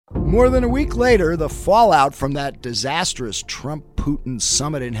More than a week later, the fallout from that disastrous Trump-Putin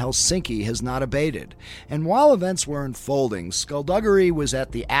summit in Helsinki has not abated. And while events were unfolding, Skullduggery was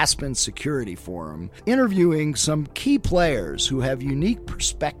at the Aspen Security Forum interviewing some key players who have unique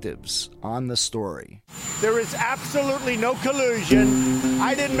perspectives on the story. There is absolutely no collusion.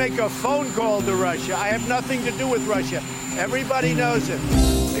 I didn't make a phone call to Russia. I have nothing to do with Russia. Everybody knows it.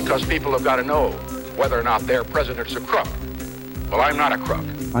 Because people have got to know whether or not their president's a crook. Well, I'm not a crook.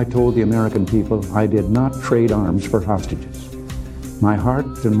 I told the American people I did not trade arms for hostages. My heart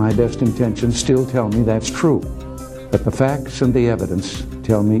and my best intentions still tell me that's true, but the facts and the evidence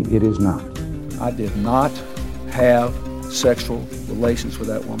tell me it is not. I did not have sexual relations with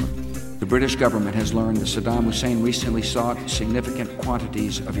that woman. The British government has learned that Saddam Hussein recently sought significant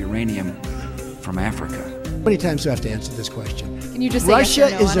quantities of uranium from Africa. How many times do I have to answer this question? Can you just say Russia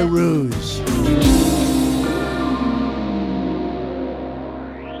yes or no is on a it? ruse.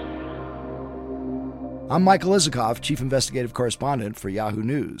 I'm Michael Isikoff, Chief Investigative Correspondent for Yahoo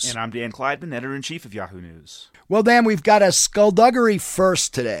News. And I'm Dan Clydeman, Editor-in-Chief of Yahoo News. Well, Dan, we've got a skullduggery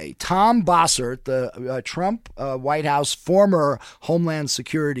first today. Tom Bossert, the Trump White House former Homeland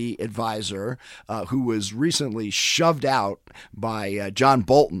Security advisor, who was recently shoved out by John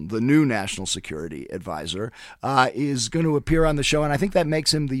Bolton, the new National Security Advisor, is going to appear on the show. And I think that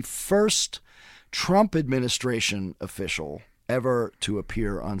makes him the first Trump administration official ever to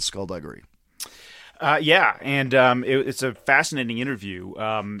appear on Skullduggery. It's a fascinating interview.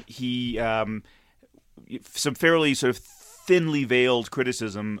 Some fairly sort of thinly veiled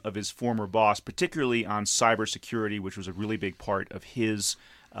criticism of his former boss, particularly on cybersecurity, which was a really big part of his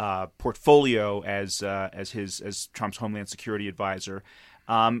portfolio as Trump's Homeland Security advisor.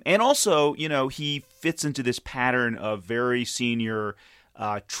 And also, he fits into this pattern of very senior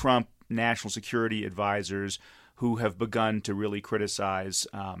Trump national security advisors who have begun to really criticize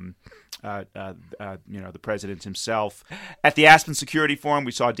the president himself. At the Aspen Security Forum,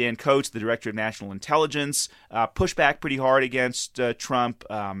 we saw Dan Coats, the director of national intelligence, push back pretty hard against Trump.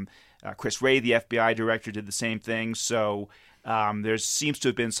 Chris Wray, the FBI director, did the same thing. So there seems to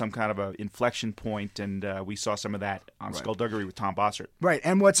have been some kind of an inflection point, and we saw some of that on Skullduggery with Tom Bossert. Right,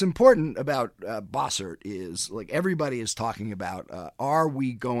 and what's important about Bossert is, like everybody is talking about, are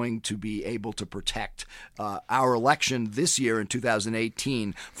we going to be able to protect our election this year in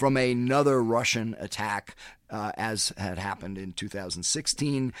 2018 from another Russian attack as had happened in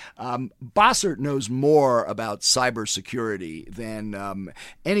 2016. Bossert knows more about cybersecurity than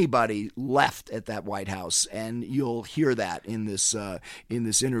anybody left at that White House, and you'll hear that in this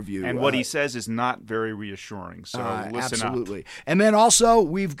interview. And what he says is not very reassuring, so listen absolutely. up. And then also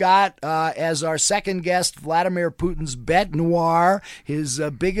we've got, as our second guest, Vladimir Putin's bête noir, his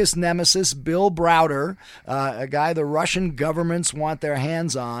biggest nemesis, Bill Browder, a guy the Russian governments want their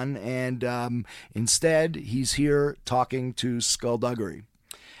hands on, and instead he's here talking to Skullduggery.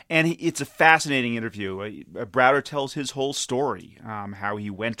 And it's a fascinating interview. Browder tells his whole story, how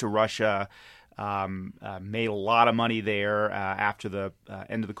he went to Russia, made a lot of money there after the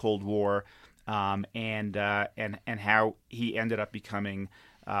end of the Cold War, and how he ended up becoming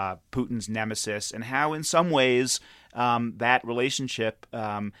Putin's nemesis, and how in some ways that relationship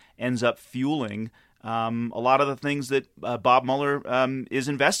ends up fueling a lot of the things that Bob Mueller is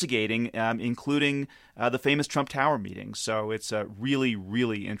investigating, including the famous Trump Tower meeting. So it's a really,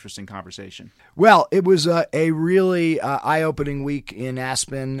 really interesting conversation. Well, it was a really eye-opening week in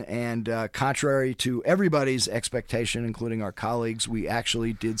Aspen, and contrary to everybody's expectation, including our colleagues, we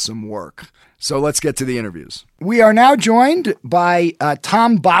actually did some work. So let's get to the interviews. We are now joined by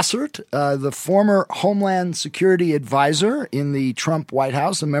Tom Bossert, the former Homeland Security advisor in the Trump White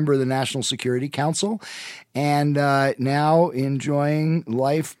House, a member of the National Security Council, and now enjoying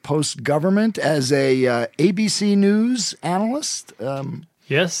life post-government as a ABC News analyst.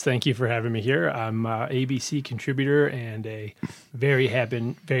 Yes, thank you for having me here. I'm an ABC contributor and a very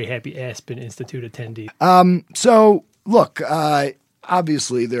happy Aspen Institute attendee. So, look,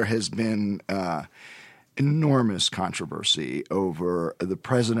 obviously there has been enormous controversy over the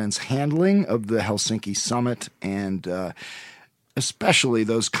president's handling of the Helsinki summit, and especially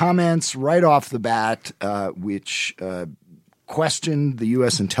those comments right off the bat, which questioned the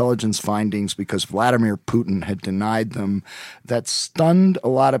U.S. intelligence findings because Vladimir Putin had denied them. That stunned a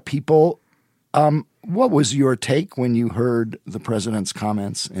lot of people. What was your take when you heard the president's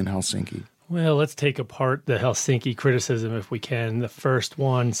comments in Helsinki? Well, let's take apart the Helsinki criticism if we can. The first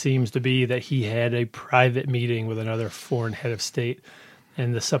one seems to be that he had a private meeting with another foreign head of state.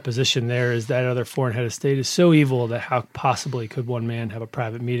 And the supposition there is that other foreign head of state is so evil that how possibly could one man have a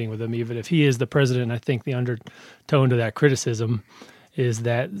private meeting with him, even if he is the president? I think the undertone to that criticism is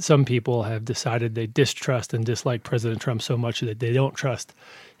that some people have decided they distrust and dislike President Trump so much that they don't trust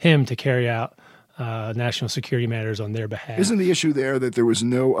him to carry out national security matters on their behalf. Isn't the issue there that there was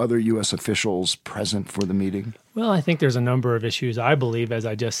no other U.S. officials present for the meeting? Well, I think there's a number of issues. I believe, as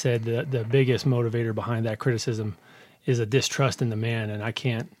I just said, the biggest motivator behind that criticism is a distrust in the man, and I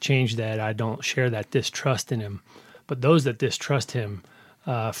can't change that. I don't share that distrust in him. But those that distrust him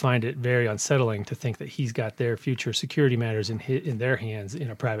find it very unsettling to think that he's got their future security matters in their hands in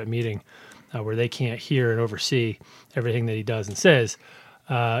a private meeting where they can't hear and oversee everything that he does and says.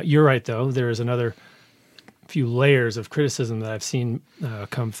 You're right, though. There is another few layers of criticism that I've seen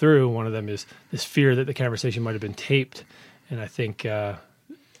come through. One of them is this fear that the conversation might have been taped, and I think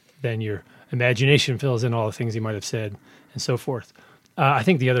then your imagination fills in all the things he might have said and so forth. I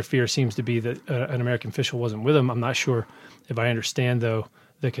think the other fear seems to be that an American official wasn't with him. I'm not sure if I understand, though,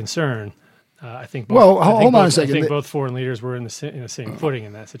 the concern. I think both, hold on a second. I think both foreign leaders were in the same footing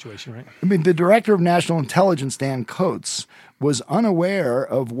in that situation, right? I mean, the director of national intelligence, Dan Coats, was unaware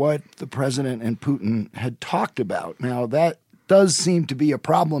of what the president and Putin had talked about. Now, that does seem to be a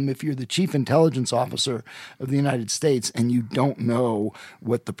problem if you're the chief intelligence officer of the United States and you don't know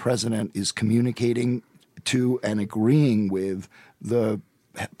what the president is communicating to and agreeing with the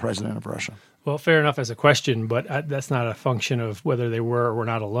president of Russia. Well, fair enough as a question, but that's not a function of whether they were or were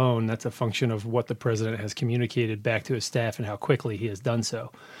not alone. That's a function of what the president has communicated back to his staff and how quickly he has done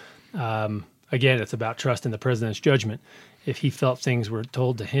so. Again, it's about trust in the president's judgment. If he felt things were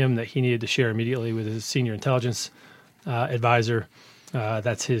told to him that he needed to share immediately with his senior intelligence advisor,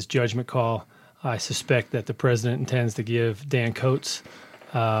 that's his judgment call. I suspect that the president intends to give Dan Coats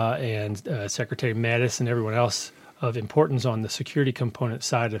and Secretary Mattis and everyone else of importance on the security component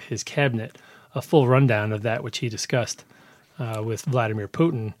side of his cabinet a full rundown of that which he discussed with Vladimir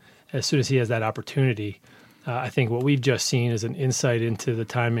Putin as soon as he has that opportunity. I think what we've just seen is an insight into the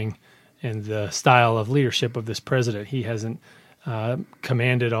timing and the style of leadership of this president. He hasn't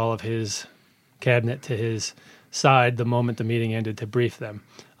commanded all of his cabinet to his side the moment the meeting ended to brief them.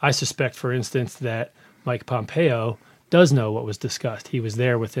 I suspect, for instance, that Mike Pompeo does know what was discussed. He was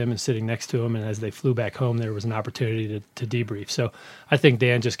there with him and sitting next to him, and as they flew back home, there was an opportunity to debrief. So I think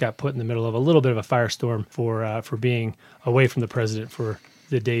Dan just got put in the middle of a little bit of a firestorm for being away from the president for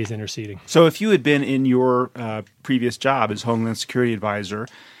the days interceding. So if you had been in your previous job as Homeland Security Advisor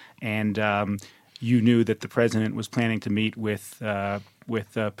and you knew that the president was planning to meet with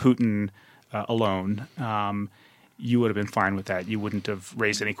Putin alone, you would have been fine with that. You wouldn't have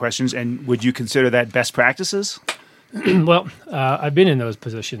raised any questions. And would you consider that best practices? Well, I've been in those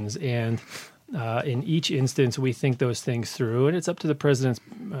positions, and in each instance, we think those things through, and it's up to the president's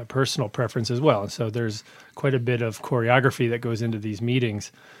personal preference as well. And so there's quite a bit of choreography that goes into these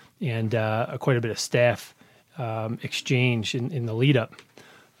meetings, and quite a bit of staff exchange in the lead-up.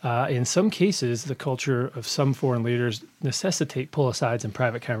 In some cases, the culture of some foreign leaders necessitate pull-asides and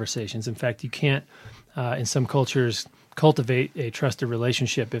private conversations. In fact, you can't, in some cultures, cultivate a trusted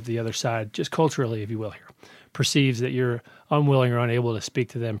relationship if the other side, just culturally, if you will here, perceives that you're unwilling or unable to speak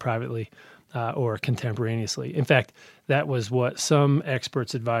to them privately or contemporaneously. In fact, that was what some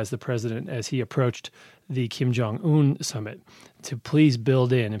experts advised the president as he approached the Kim Jong-un summit, to please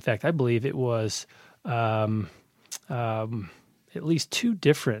build in. In fact, I believe it was at least two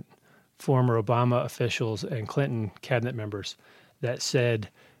different former Obama officials and Clinton cabinet members that said,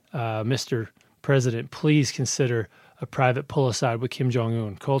 Mr. President, please consider a private pull-aside with Kim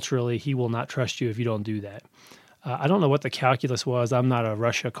Jong-un. Culturally, he will not trust you if you don't do that. I don't know what the calculus was. I'm not a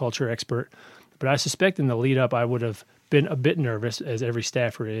Russia culture expert, but I suspect in the lead-up I would have been a bit nervous, as every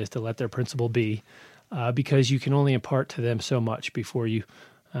staffer is, to let their principal be, because you can only impart to them so much before you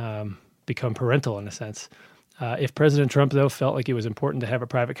become parental, in a sense. If President Trump, though, felt like it was important to have a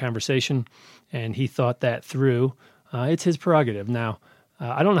private conversation and he thought that through, it's his prerogative. Now,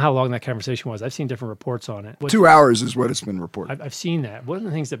 I don't know how long that conversation was. I've seen different reports on it. 2 hours is what it's been reported. I've seen that. One of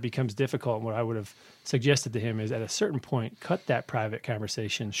the things that becomes difficult, and what I would have suggested to him, is at a certain point, cut that private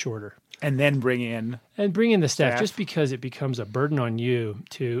conversation shorter. And then bring in the staff, just because it becomes a burden on you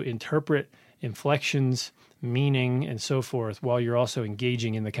to interpret inflections, meaning, and so forth, while you're also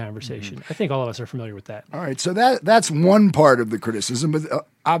engaging in the conversation. Mm-hmm. I think all of us are familiar with that. All right, so that's one part of the criticism, but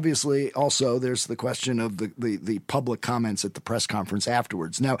obviously also there's the question of the public comments at the press conference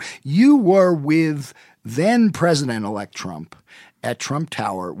afterwards. Now, you were with then President-elect Trump at Trump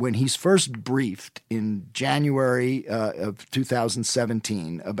Tower when he's first briefed in January of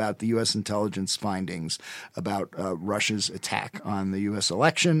 2017 about the U.S. intelligence findings about Russia's attack on the U.S.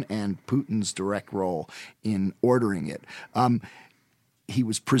 election and Putin's direct role in ordering it. He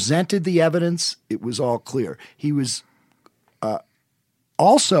was presented the evidence. It was all clear. He was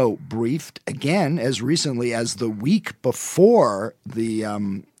also briefed again as recently as the week before the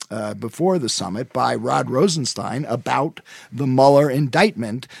summit by Rod Rosenstein about the Mueller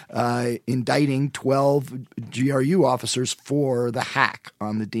indictment, indicting 12 GRU officers for the hack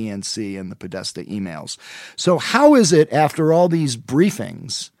on the DNC and the Podesta emails. So how is it, after all these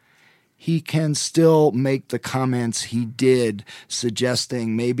briefings, he can still make the comments he did,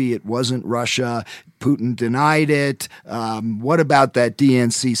 suggesting maybe it wasn't Russia, Putin denied it, what about that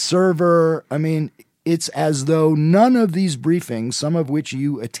DNC server? I mean, it's as though none of these briefings, some of which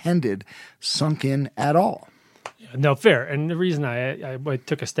you attended, sunk in at all. No, fair. And the reason I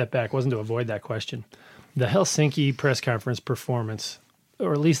took a step back wasn't to avoid that question. The Helsinki press conference performance,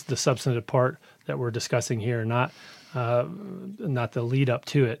 or at least the substantive part that we're discussing here, not the lead up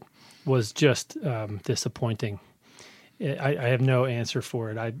to it, was just disappointing. I have no answer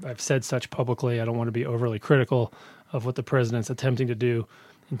for it. I've said such publicly. I don't want to be overly critical of what the president's attempting to do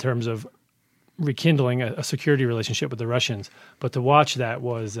in terms of rekindling a security relationship with the Russians. But to watch that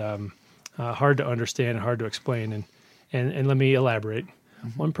was hard to understand and hard to explain. And let me elaborate.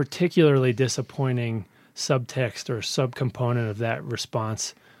 Mm-hmm. One particularly disappointing subtext or subcomponent of that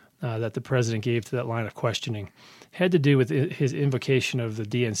response that the president gave to that line of questioning had to do with his invocation of the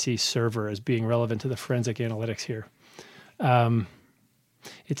DNC server as being relevant to the forensic analytics here.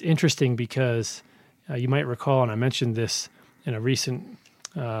 It's interesting because you might recall, and I mentioned this in a recent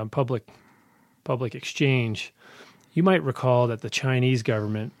public exchange, you might recall that the Chinese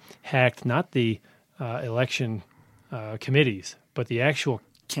government hacked not the election committees, but the actual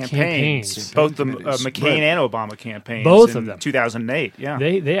campaigns. Both the McCain and Obama campaigns. Both of them. 2008, yeah.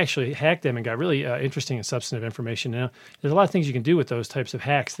 They actually hacked them and got really interesting and substantive information. Now, there's a lot of things you can do with those types of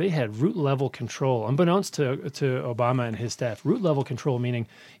hacks. They had root-level control, unbeknownst to Obama and his staff. Root-level control, meaning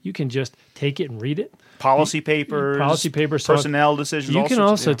you can just take it and read it. Policy papers, personnel decisions. You can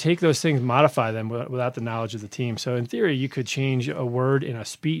also take those things, modify them without the knowledge of the team. So in theory, you could change a word in a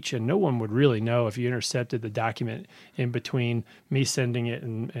speech, and no one would really know if you intercepted the document in between me sending it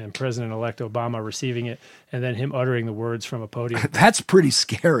and President-elect Obama receiving it, and then him uttering the words from a podium. That's pretty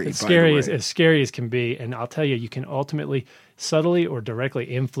scary. It's scary as scary as can be, and I'll tell you, you can ultimately, subtly or directly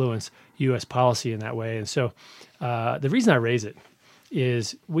influence U.S. policy in that way. And so the reason I raise it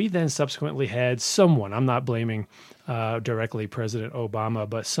is we then subsequently had someone, I'm not blaming directly President Obama,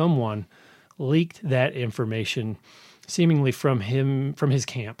 but someone leaked that information seemingly from his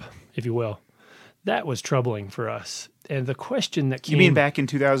camp, if you will. That was troubling for us. And the question that came... You mean back in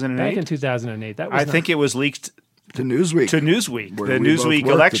 2008? Back in 2008. I think it was leaked... To Newsweek. The Newsweek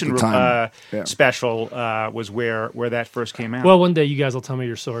election special was where that first came out. Well, one day you guys will tell me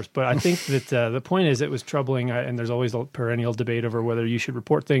your source, but I think that the point is it was troubling, and there's always a perennial debate over whether you should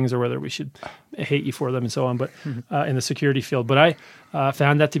report things or whether we should hate you for them and so on, but in the security field. But I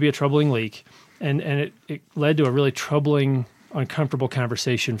found that to be a troubling leak, and it led to a really troubling, uncomfortable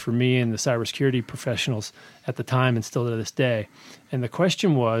conversation for me and the cybersecurity professionals at the time and still to this day. And the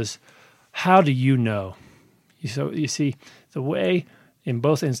question was, how do you know? So you see, the way, in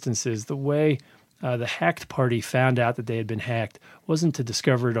both instances, the way the hacked party found out that they had been hacked wasn't to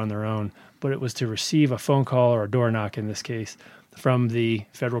discover it on their own, but it was to receive a phone call or a door knock, in this case, from the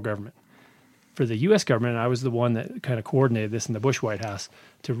federal government. For the U.S. government, I was the one that kind of coordinated this in the Bush White House,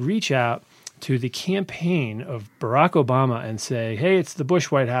 to reach out to the campaign of Barack Obama and say, hey, it's the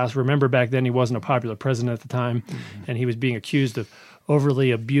Bush White House. Remember, back then he wasn't a popular president at the time, and he was being accused of overly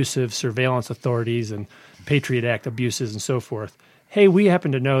abusive surveillance authorities and Patriot Act abuses and so forth. Hey, we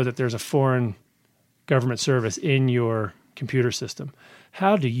happen to know that there's a foreign government service in your computer system.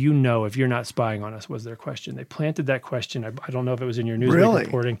 How do you know if you're not spying on us, was their question. They planted that question. I don't know if it was in your Newsweek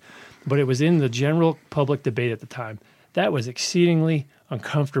reporting, but it was in the general public debate at the time. That was exceedingly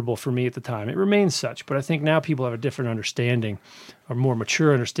uncomfortable for me at the time. It remains such, but I think now people have a different understanding, or more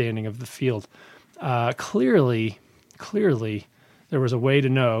mature understanding of the field. Clearly, there was a way to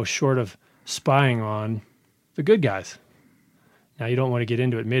know, short of spying on the good guys. Now, you don't want to get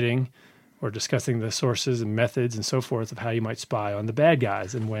into admitting or discussing the sources and methods and so forth of how you might spy on the bad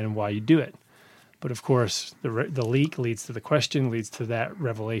guys and when and why you do it. But of course, the leak leads to the question, leads to that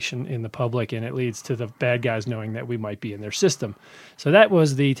revelation in the public, and it leads to the bad guys knowing that we might be in their system. So that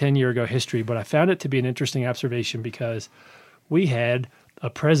was the 10-year-ago history, but I found it to be an interesting observation because we had a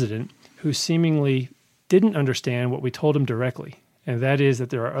president who seemingly didn't understand what we told him directly, and that is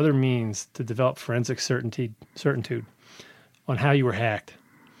that there are other means to develop forensic certitude on how you were hacked.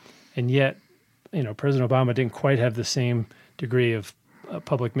 And yet, President Obama didn't quite have the same degree of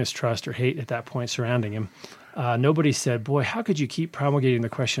public mistrust or hate at that point surrounding him. Nobody said, boy, how could you keep promulgating the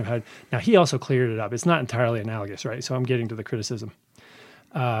question of how... Now, he also cleared it up. It's not entirely analogous, right? So I'm getting to the criticism.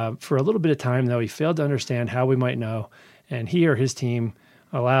 For a little bit of time, though, he failed to understand how we might know, and he or his team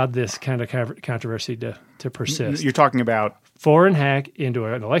allowed this kind of controversy to persist. You're talking about foreign hack into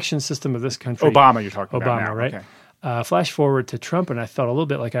an election system of this country. Obama, you're talking about now. Right? Okay. Flash forward to Trump, and I felt a little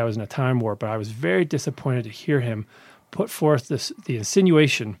bit like I was in a time warp, but I was very disappointed to hear him put forth the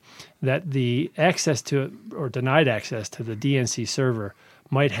insinuation that the access to or denied access to the DNC server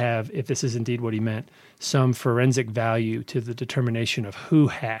might have, if this is indeed what he meant, some forensic value to the determination of who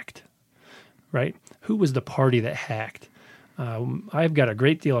hacked, right? Who was the party that hacked? I've got a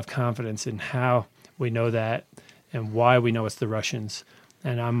great deal of confidence in how we know that and why we know it's the Russians,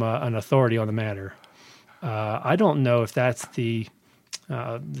 and I'm an authority on the matter. I don't know if that's the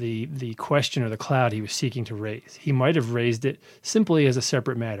question or the cloud he was seeking to raise. He might have raised it simply as a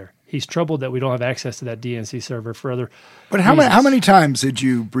separate matter. He's troubled that we don't have access to that DNC server for other But how many times did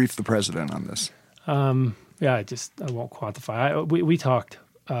you brief the president on this? I won't quantify. We talked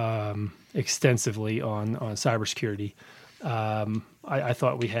extensively on cybersecurity. I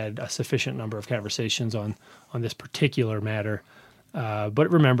thought we had a sufficient number of conversations on this particular matter. But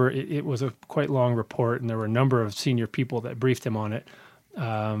remember, it was a quite long report, and there were a number of senior people that briefed him on it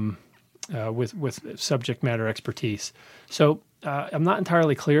with subject matter expertise. So I'm not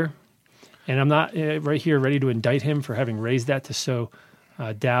entirely clear, and I'm not right here ready to indict him for having raised that to sow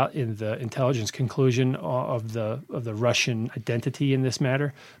doubt in the intelligence conclusion of the Russian identity in this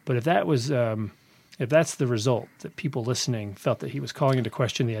matter. But if that was if that's the result, that people listening felt that he was calling into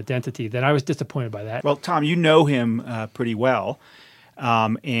question the identity, then I was disappointed by that. Well, Tom, you know him pretty well,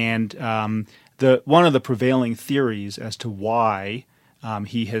 and one of the prevailing theories as to why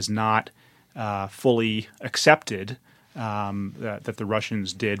he has not fully accepted that the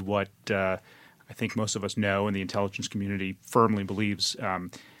Russians did what I think most of us know and the intelligence community firmly believes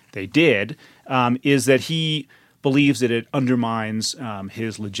they did, is that he believes that it undermines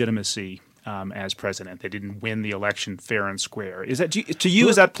his legitimacy as president. They didn't win the election fair and square. Is that to you?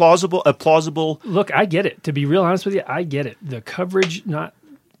 Is that plausible? A plausible? Look, I get it. To be real honest with you, I get it. The coverage, not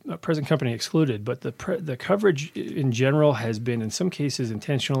present company excluded, but the coverage in general has been, in some cases,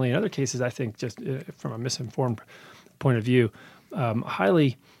 intentionally. In other cases, I think just from a misinformed point of view,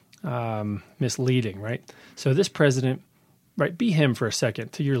 highly misleading. Right. So this president, right? Be him for a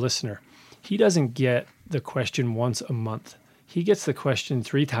second to your listener. He doesn't get the question once a month. He gets the question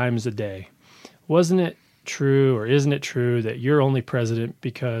 3 times a day. Wasn't it true or isn't it true that you're only president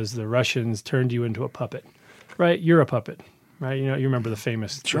because the Russians turned you into a puppet? Right? You're a puppet, right? You remember the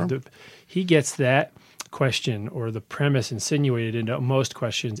famous. Sure. He gets that question or the premise insinuated into most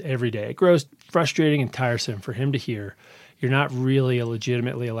questions every day. It grows frustrating and tiresome for him to hear. You're not really a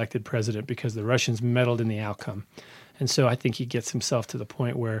legitimately elected president because the Russians meddled in the outcome. And so I think he gets himself to the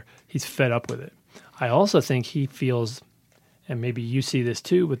point where he's fed up with it. I also think he feels, and maybe you see this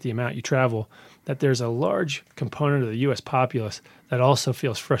too with the amount you travel, that there's a large component of the U.S. populace that also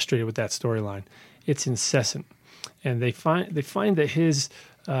feels frustrated with that storyline. It's incessant. And they find that his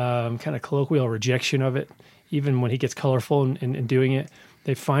kind of colloquial rejection of it, even when he gets colorful in doing it,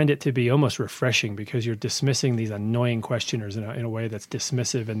 they find it to be almost refreshing because you're dismissing these annoying questioners in a way that's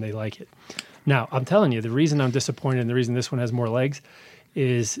dismissive, and they like it. Now, I'm telling you, the reason I'm disappointed and the reason this one has more legs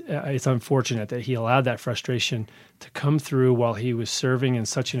is it's unfortunate that he allowed that frustration to come through while he was serving in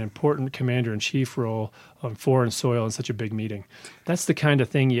such an important commander-in-chief role on foreign soil in such a big meeting. That's the kind of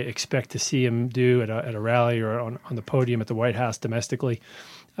thing you expect to see him do at a rally or on the podium at the White House domestically.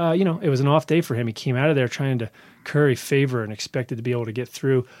 It was an off day for him. He came out of there trying to curry favor and expected to be able to get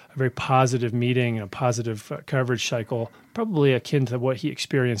through a very positive meeting and a positive coverage cycle, probably akin to what he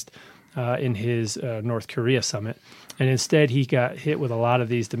experienced in his North Korea summit. And instead, he got hit with a lot of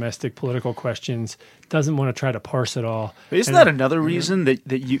these domestic political questions, doesn't want to try to parse it all. But isn't that another reason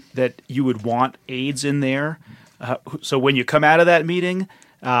that you would want aides in there? So when you come out of that meeting,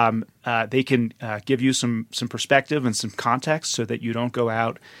 they can give you some perspective and some context so that you don't go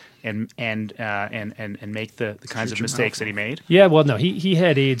out and make the kinds of mistakes that he made? Yeah, well, no, he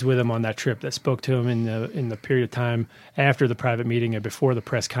had aides with him on that trip that spoke to him in the period of time after the private meeting and before the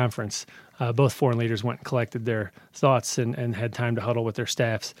press conference. Both foreign leaders went and collected their thoughts and had time to huddle with their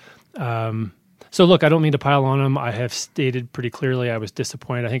staffs. So, look, I don't mean to pile on him. I have stated pretty clearly I was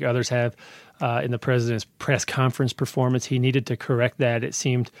disappointed. I think others have in the president's press conference performance. He needed to correct that. It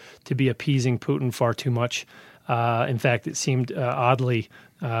seemed to be appeasing Putin far too much. In fact, it seemed oddly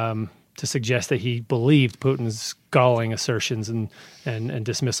to suggest that he believed Putin's galling assertions and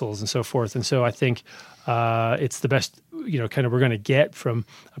dismissals and so forth. And so I think it's the best, kind of we're going to get from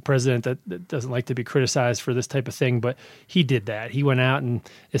a president that doesn't like to be criticized for this type of thing. But he did that. He went out and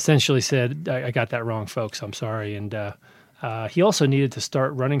essentially said, I got that wrong, folks. I'm sorry. And he also needed to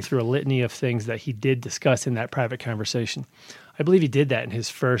start running through a litany of things that he did discuss in that private conversation. I believe he did that in his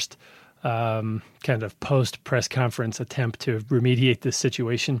first kind of post-press conference attempt to remediate this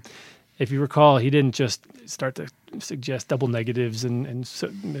situation. If you recall, he didn't just start to suggest double negatives and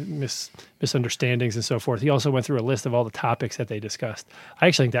misunderstandings and so forth. He also went through a list of all the topics that they discussed. I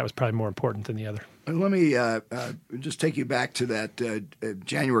actually think that was probably more important than the other. Let me just take you back to that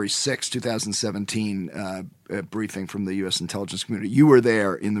January 6, 2017 briefing from the U.S. intelligence community. You were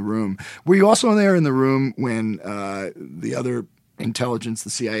there in the room. Were you also there in the room when the other intelligence, the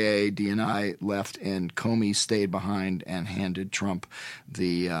CIA, DNI left, and Comey stayed behind and handed Trump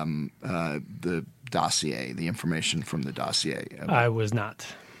the dossier, the information from the dossier? I was not.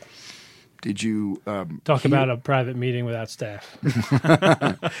 Did you talk about a private meeting without staff?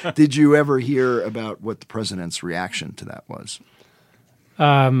 Did you ever hear about what the president's reaction to that was?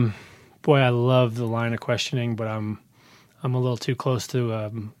 Boy, I love the line of questioning, but I'm a little too close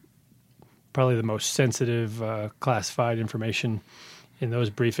to probably the most sensitive classified information in those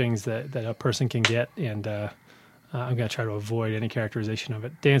briefings that a person can get, and I'm going to try to avoid any characterization of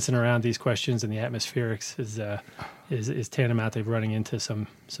it. Dancing around these questions and the atmospherics is tantamount to running into some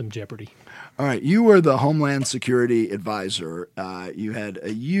jeopardy. All right, you were the Homeland Security advisor. You had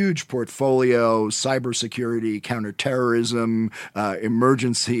a huge portfolio: cybersecurity, counterterrorism,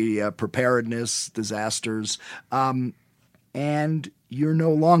 emergency preparedness, disasters, and you're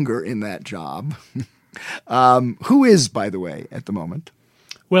no longer in that job. Who is, by the way, at the moment?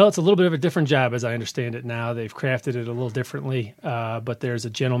 Well, it's a little bit of a different job as I understand it now. They've crafted it a little differently, but there's a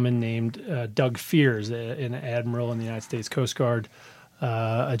gentleman named Doug Fears, an admiral in the United States Coast Guard,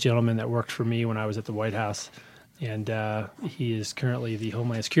 a gentleman that worked for me when I was at the White House, and he is currently the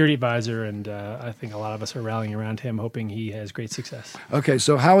Homeland Security advisor, and I think a lot of us are rallying around him, hoping he has great success. Okay,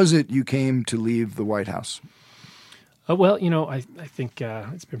 so how is it you came to leave the White House? Well, I think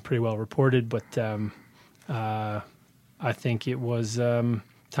it's been pretty well reported, but I think it was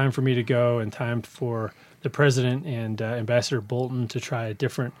time for me to go and time for the president and Ambassador Bolton to try a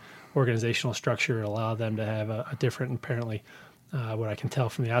different organizational structure and allow them to have a different, apparently, what I can tell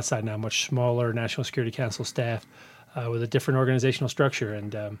from the outside now, much smaller National Security Council staff with a different organizational structure.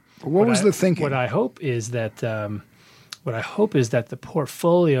 And what was the thinking? What I hope is that the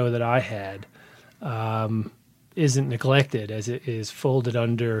portfolio that I had isn't neglected as it is folded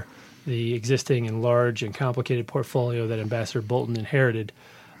under the existing and large and complicated portfolio that Ambassador Bolton inherited.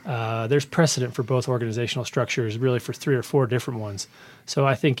 There's precedent for both organizational structures, really for 3 or 4 different ones. So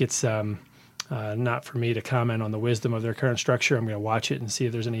I think it's not for me to comment on the wisdom of their current structure. I'm going to watch it and see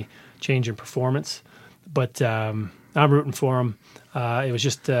if there's any change in performance. But I'm rooting for them. It was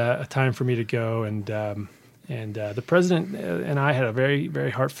just a time for me to go, and the president and I had a very,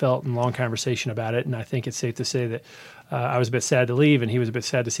 very heartfelt and long conversation about it. And I think it's safe to say that I was a bit sad to leave, and he was a bit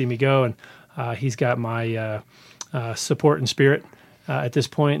sad to see me go. And he's got my support and spirit at this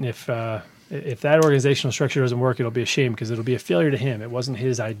point. And if that organizational structure doesn't work, it'll be a shame because it'll be a failure to him. It wasn't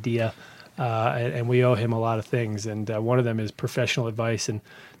his idea, and we owe him a lot of things. And one of them is professional advice,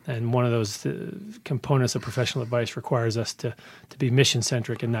 and one of those components of professional advice requires us to be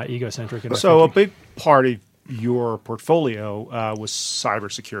mission-centric and not egocentric. So a big part of your portfolio was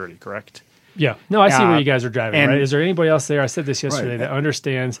cybersecurity, correct? Yeah. No, I see where you guys are driving, right? Is there anybody else there? I said this yesterday, that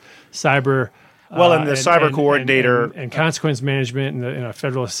understands cyber. Well, and the cyber coordinator and consequence management in a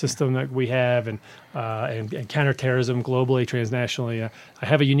federal system that we have, and counterterrorism globally, transnationally. I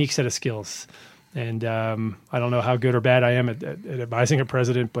have a unique set of skills, and I don't know how good or bad I am at advising a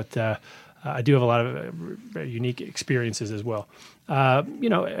president, but I do have a lot of very unique experiences as well.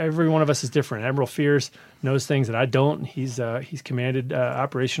 Every one of us is different. Admiral Fears knows things that I don't. He's commanded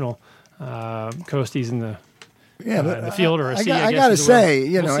operational coasties in the field, or a sea. I got to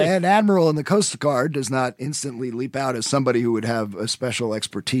say, an admiral in the Coast Guard does not instantly leap out as somebody who would have a special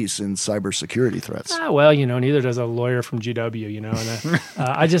expertise in cybersecurity threats. Well, neither does a lawyer from GW. And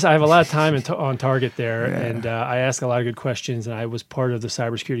I have a lot of time on target there, and I ask a lot of good questions. And I was part of the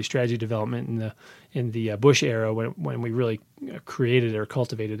cybersecurity strategy development in the Bush era when we really created it or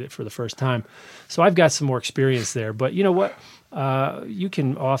cultivated it for the first time. So I've got some more experience there. But you know what? You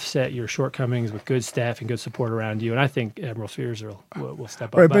can offset your shortcomings with good staff and good support around you, and I think Admiral Fears will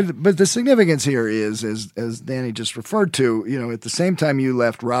step up. Right, but the significance here is, as Danny just referred to, at the same time you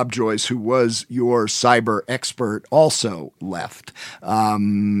left, Rob Joyce, who was your cyber expert, also left.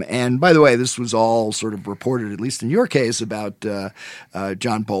 And by the way, this was all sort of reported, at least in your case, about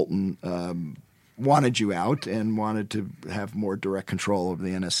John Bolton wanted you out and wanted to have more direct control of the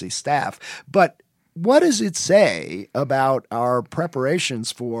NSC staff. But what does it say about our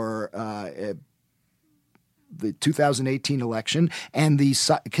preparations for the 2018 election and the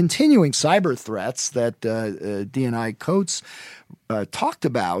continuing cyber threats that DNI Coates talked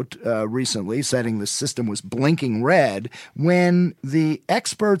about recently, saying the system was blinking red, when the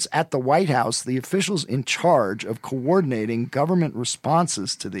experts at the White House, the officials in charge of coordinating government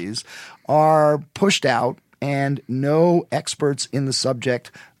responses to these, are pushed out and no experts in the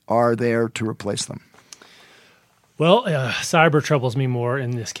subject are there to replace them? Well, cyber troubles me more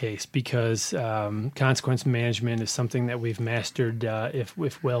in this case because consequence management is something that we've mastered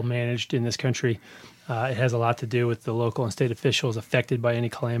if well managed in this country. It has a lot to do with the local and state officials affected by any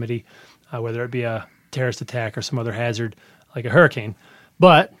calamity, whether it be a terrorist attack or some other hazard like a hurricane.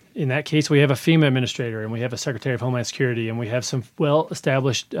 But in that case, we have a FEMA administrator and we have a Secretary of Homeland Security and we have some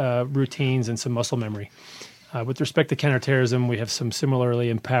well-established routines and some muscle memory. With respect to counterterrorism, we have some similarly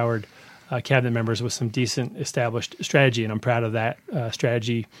empowered cabinet members with some decent established strategy, and I'm proud of that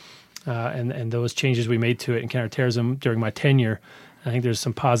strategy and those changes we made to it in counterterrorism during my tenure. I think there's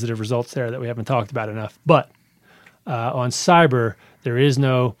some positive results there that we haven't talked about enough. But on cyber, there is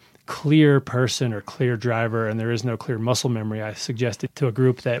no clear person or clear driver, and there is no clear muscle memory. I suggested to a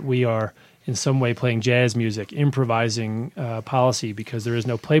group that we are in some way playing jazz music, improvising policy because there is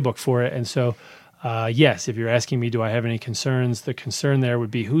no playbook for it. And so yes, if you're asking me, do I have any concerns? The concern there would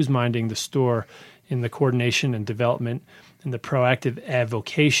be who's minding the store in the coordination and development and the proactive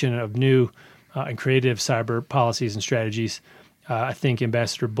advocation of new and creative cyber policies and strategies. I think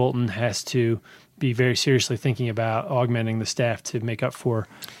Ambassador Bolton has to be very seriously thinking about augmenting the staff to make up for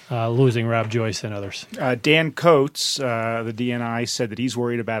losing Rob Joyce and others. Dan Coates, the DNI, said that he's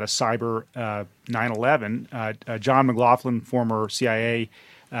worried about a cyber 9/11. John McLaughlin, former CIA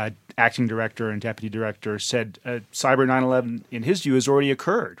acting director and deputy director, said cyber 9/11, in his view, has already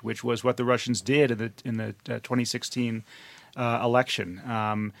occurred, which was what the Russians did in the 2016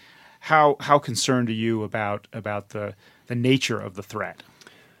 election. How concerned are you about the nature of the threat?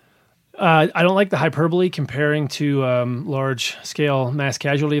 I don't like the hyperbole comparing to large-scale mass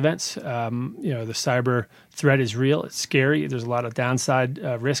casualty events. The cyber threat is real. It's scary. There's a lot of downside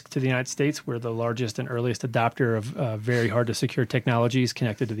risk to the United States. We're the largest and earliest adopter of very hard-to-secure technologies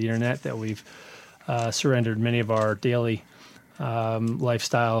connected to the Internet that we've surrendered many of our daily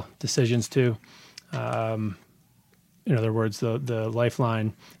lifestyle decisions to. In other words, the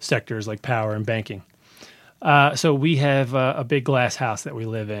lifeline sectors like power and banking. So we have a big glass house that we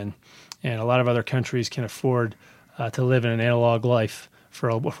live in, and a lot of other countries can afford to live in an analog life for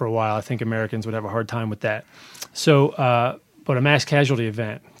a while. I think Americans would have a hard time with that. So, but a mass casualty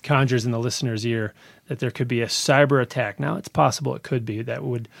event conjures in the listener's ear that there could be a cyber attack. Now, it's possible it could be that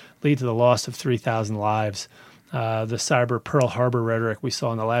would lead to the loss of 3,000 lives. The cyber Pearl Harbor rhetoric we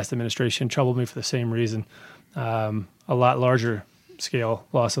saw in the last administration troubled me for the same reason. A lot larger scale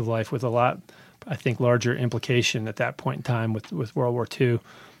loss of life with a lot, I think, larger implication at that point in time with World War II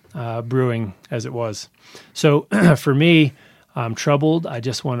brewing as it was. So for me, I'm troubled. I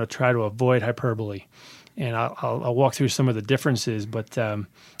just want to try to avoid hyperbole. And I'll walk through some of the differences, but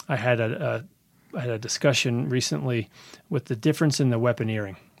I had a discussion recently with the difference in the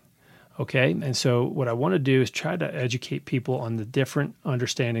weaponeering. Okay, and so what I want to do is try to educate people on the different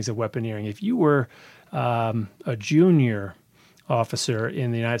understandings of weaponeering. If you were a junior officer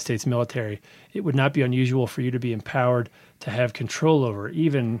in the United States military, it would not be unusual for you to be empowered to have control over,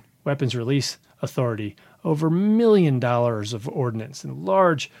 even weapons release authority, over $1 million of ordnance and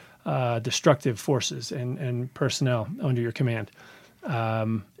large destructive forces and personnel under your command.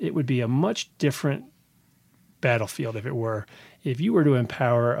 It would be a much different battlefield if you were to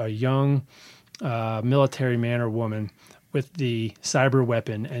empower a young military man or woman with the cyber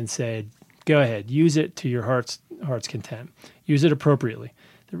weapon and said, go ahead, use it to your heart's content. Use it appropriately.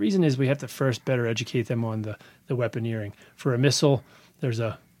 The reason is we have to first better educate them on the weaponeering. For a missile, there's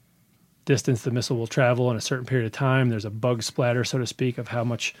a distance the missile will travel in a certain period of time. There's a bug splatter, so to speak, of how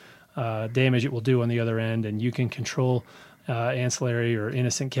much damage it will do on the other end, and you can control ancillary or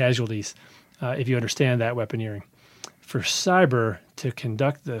innocent casualties if you understand that weaponeering. For cyber, to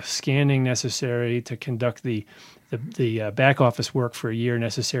conduct the scanning necessary, to conduct the back office work for a year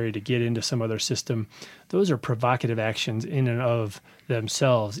necessary to get into some other system, those are provocative actions in and of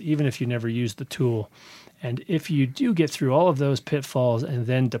themselves, even if you never use the tool. And if you do get through all of those pitfalls and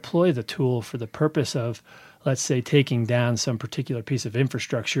then deploy the tool for the purpose of, let's say, taking down some particular piece of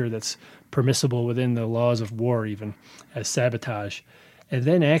infrastructure that's permissible within the laws of war even as sabotage, and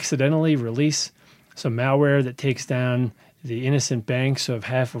then accidentally release some malware that takes down the innocent banks of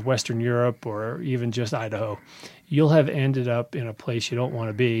half of Western Europe or even just Idaho, you'll have ended up in a place you don't want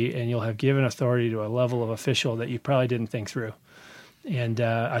to be, and you'll have given authority to a level of official that you probably didn't think through. And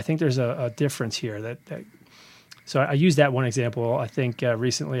I think there's a difference here that So I used that one example. I think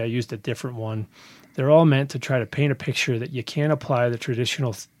recently I used a different one. They're all meant to try to paint a picture that you can't apply the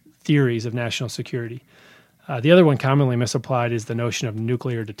traditional theories of national security. The other one commonly misapplied is the notion of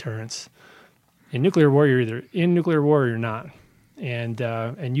nuclear deterrence. In nuclear war, you're either in nuclear war or you're not.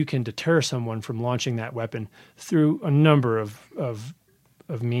 And you can deter someone from launching that weapon through a number of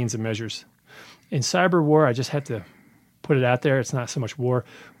means and measures. In cyber war, I just have to put it out there, it's not so much war.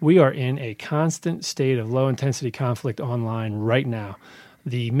 We are in a constant state of low-intensity conflict online right now.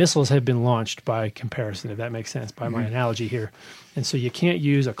 The missiles have been launched by comparison, if that makes sense, by my analogy here. And so you can't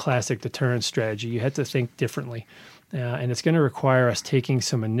use a classic deterrence strategy. You have to think differently. And it's going to require us taking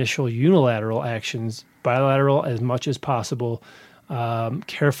some initial unilateral actions, bilateral as much as possible,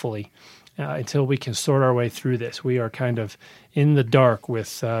 carefully, until we can sort our way through this. We are kind of in the dark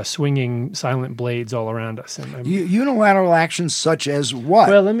with swinging silent blades all around us. And unilateral actions such as what?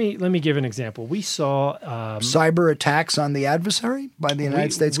 Well, let me give an example. We saw cyber attacks on the adversary by the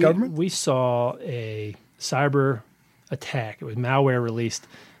United States government. We saw a cyber attack. It was malware released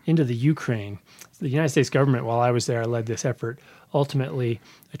into the Ukraine. The United States government, while I was there, I led this effort, ultimately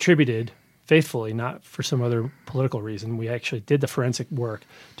attributed, faithfully, not for some other political reason, we actually did the forensic work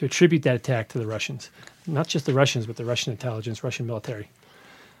to attribute that attack to the Russians. Not just the Russians, but the Russian intelligence, Russian military.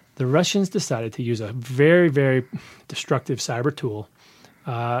 The Russians decided to use a very, very destructive cyber tool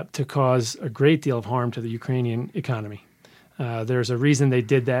to cause a great deal of harm to the Ukrainian economy. There's a reason they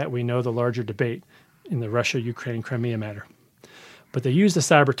did that. We know the larger debate in the Russia-Ukraine-Crimea matter. But they used a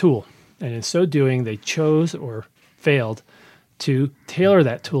cyber tool, and in so doing, they chose or failed to tailor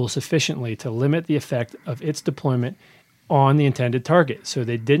that tool sufficiently to limit the effect of its deployment on the intended target. So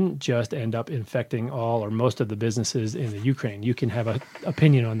they didn't just end up infecting all or most of the businesses in the Ukraine. You can have an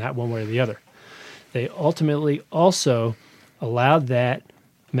opinion on that one way or the other. They ultimately also allowed that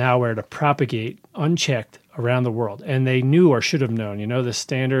malware to propagate unchecked around the world. And they knew or should have known, the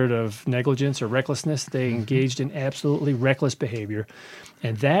standard of negligence or recklessness. They engaged in absolutely reckless behavior.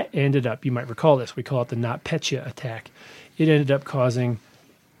 And that ended up, you might recall this, we call it the NotPetya attack. It ended up causing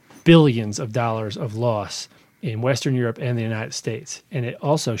billions of dollars of loss in Western Europe and the United States. And it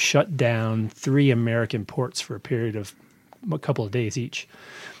also shut down 3 American ports for a period of a couple of days each.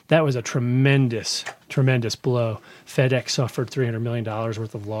 That was a tremendous, tremendous blow. FedEx suffered $300 million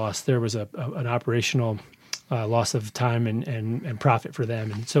worth of loss. There was an operational loss of time and profit for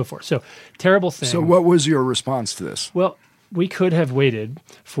them and so forth. So terrible thing. So what was your response to this? Well, we could have waited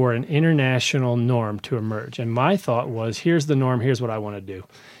for an international norm to emerge. And my thought was, here's the norm, here's what I want to do.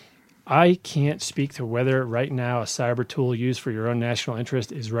 I can't speak to whether right now a cyber tool used for your own national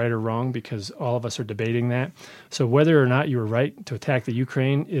interest is right or wrong, because all of us are debating that. So whether or not you were right to attack the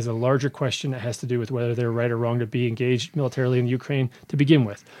Ukraine is a larger question that has to do with whether they're right or wrong to be engaged militarily in the Ukraine to begin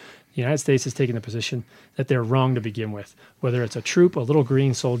with. The United States has taken the position that they're wrong to begin with, whether it's a troop, a little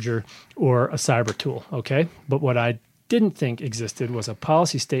green soldier, or a cyber tool, okay? But what I didn't think existed was a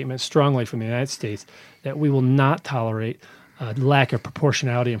policy statement strongly from the United States that we will not tolerate a lack of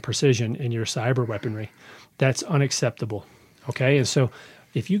proportionality and precision in your cyber weaponry. That's unacceptable, okay? And so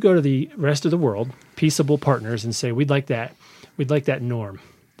if you go to the rest of the world, peaceable partners, and say, we'd like that norm.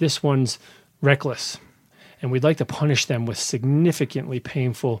 This one's reckless, and we'd like to punish them with significantly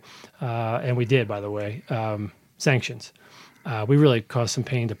painful, and we did, by the way, sanctions. We really caused some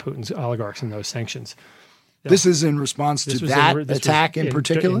pain to Putin's oligarchs in those sanctions. This is in response to that attack in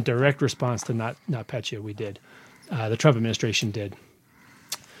particular? In direct response to NotPetya, we did. The Trump administration did.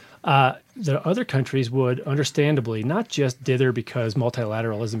 The other countries would understandably not just dither because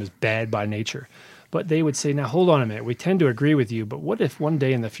multilateralism is bad by nature, but they would say, now hold on a minute, we tend to agree with you, but what if one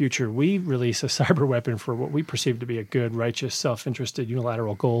day in the future we release a cyber weapon for what we perceive to be a good, righteous, self-interested,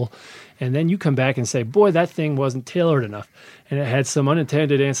 unilateral goal, and then you come back and say, boy, that thing wasn't tailored enough, and it had some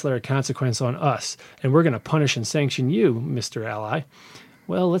unintended ancillary consequence on us, and we're going to punish and sanction you, Mr. Ally.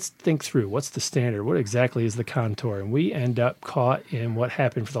 Well, let's think through. What's the standard? What exactly is the contour? And we end up caught in what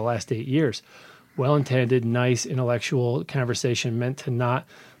happened for the last 8 years. Well-intended, nice, intellectual conversation meant to not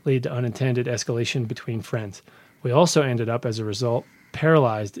lead to unintended escalation between friends. We also ended up, as a result,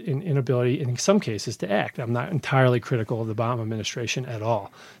 paralyzed in inability, in some cases, to act. I'm not entirely critical of the Obama administration at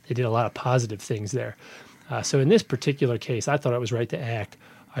all. They did a lot of positive things there. So in this particular case, I thought it was right to act.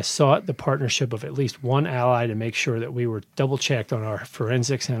 I sought the partnership of at least one ally to make sure that we were double-checked on our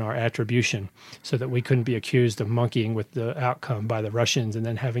forensics and our attribution so that we couldn't be accused of monkeying with the outcome by the Russians and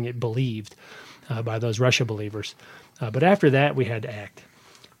then having it believed by those Russia believers. But after that, we had to act.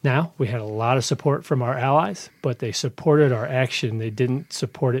 Now, we had a lot of support from our allies, but they supported our action. They didn't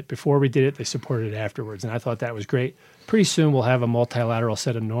support it before we did it. They supported it afterwards, and I thought that was great. Pretty soon, we'll have a multilateral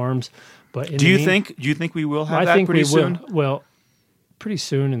set of norms, But do you think we will have that pretty soon? Well, pretty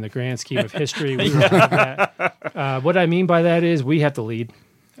soon in the grand scheme of history, we will have that. What I mean by that is we have to lead.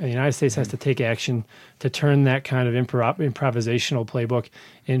 And the United States has to take action to turn that kind of improvisational playbook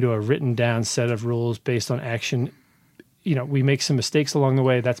into a written down set of rules based on action. You know, we make some mistakes along the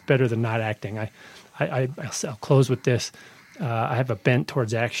way. That's better than not acting. I'll close with this. I have a bent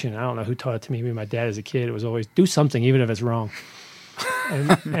towards action. I don't know who taught it to me. Maybe my dad as a kid. It was always do something, even if it's wrong.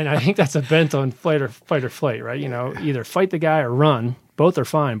 And I think that's a bent on fight or flight, right? You know, either fight the guy or run. Both are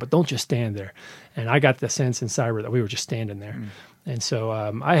fine, but don't just stand there. And I got the sense in cyber that we were just standing there. And so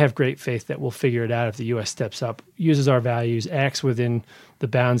I have great faith that we'll figure it out if the U.S. steps up, uses our values, acts within the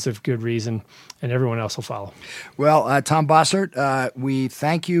bounds of good reason, and everyone else will follow. Well, Tom Bossert, we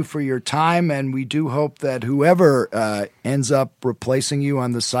thank you for your time, and we do hope that whoever ends up replacing you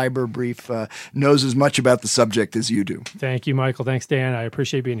on the Cyber Brief knows as much about the subject as you do. Thank you, Michael. Thanks, Dan. I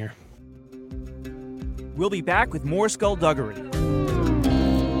appreciate being here. We'll be back with more Skullduggery.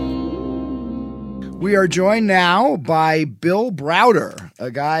 We are joined now by Bill Browder,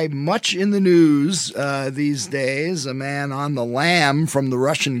 a guy much in the news these days, a man on the lam from the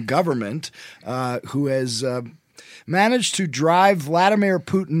Russian government who has managed to drive Vladimir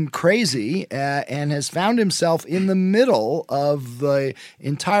Putin crazy and has found himself in the middle of the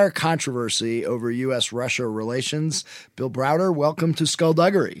entire controversy over U.S.-Russia relations. Bill Browder, welcome to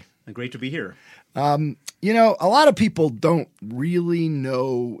Skullduggery. Great to be here. You know, a lot of people don't really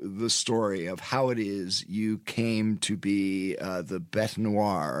know the story of how it is you came to be the bête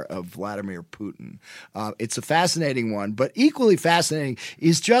noire of Vladimir Putin. It's a fascinating one, but equally fascinating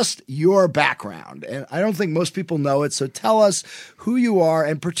is just your background. And I don't think most people know it, so tell us who you are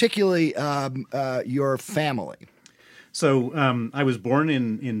and particularly your family. So I was born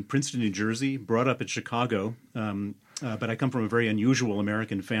in Princeton, New Jersey, brought up in Chicago, but I come from a very unusual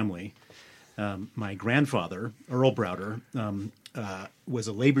American family. My grandfather, Earl Browder, was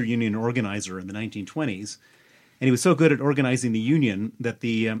a labor union organizer in the 1920s, and he was so good at organizing the union that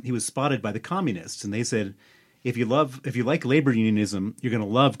he was spotted by the communists, and they said, if you like labor unionism, you're going to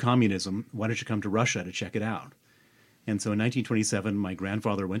love communism. Why don't you come to Russia to check it out? And so in 1927, my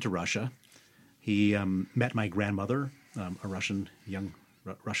grandfather went to Russia. He met my grandmother, a young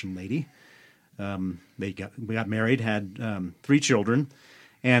Russian lady. We got married, had 3 children.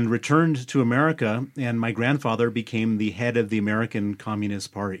 And returned to America, and my grandfather became the head of the American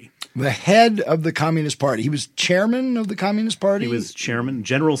Communist Party. The head of the Communist Party. He was chairman of the Communist Party? He was chairman,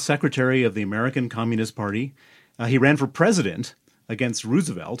 general secretary of the American Communist Party. He ran for president against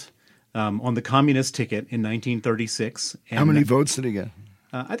Roosevelt on the communist ticket in 1936. And how many votes did he get?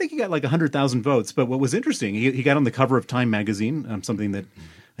 I think he got like 100,000 votes. But what was interesting, he got on the cover of Time magazine, something that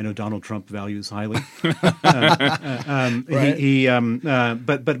I know Donald Trump values highly. Right.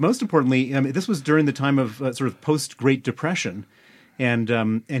 But most importantly, this was during the time of sort of post-Great Depression,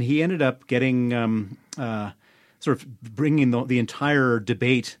 and he ended up getting sort of bringing the entire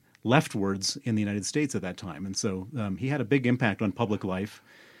debate leftwards in the United States at that time, and so he had a big impact on public life.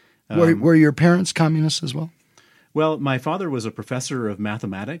 Were your parents communists as well? Well, my father was a professor of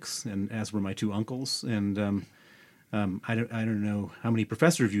mathematics, and as were my 2 uncles, and I don't know how many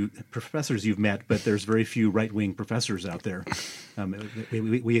professors you've met, but there's very few right-wing professors out there.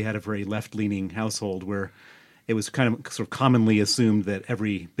 We had a very left-leaning household where it was kind of sort of commonly assumed that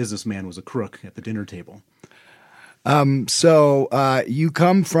every businessman was a crook at the dinner table. So you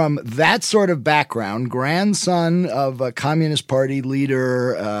come from that sort of background, grandson of a Communist Party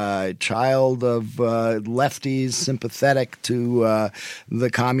leader, child of lefties, sympathetic to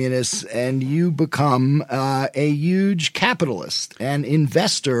the communists, and you become a huge capitalist and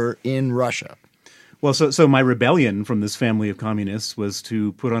investor in Russia. Well, so my rebellion from this family of communists was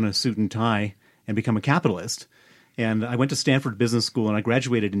to put on a suit and tie and become a capitalist. And I went to Stanford Business School, and I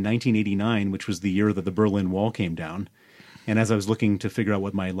graduated in 1989, which was the year that the Berlin Wall came down. And as I was looking to figure out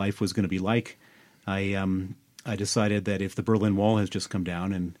what my life was going to be like, I decided that if the Berlin Wall has just come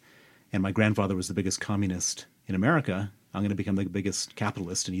down and my grandfather was the biggest communist in America, I'm going to become the biggest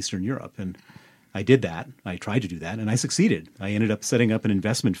capitalist in Eastern Europe. And I did that. I tried to do that, and I succeeded. I ended up setting up an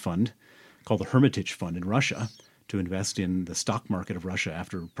investment fund called the Hermitage Fund in Russia to invest in the stock market of Russia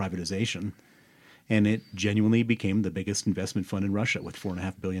after privatization. And it genuinely became the biggest investment fund in Russia with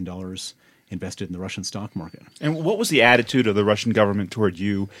 $4.5 billion invested in the Russian stock market. And what was the attitude of the Russian government toward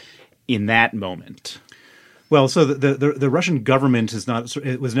you in that moment? Well, so the Russian government is not.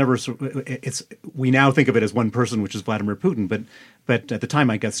 It was never. It's we now think of it as one person, which is Vladimir Putin. But at the time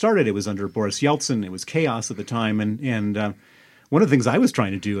I got started, it was under Boris Yeltsin. It was chaos at the time, and one of the things I was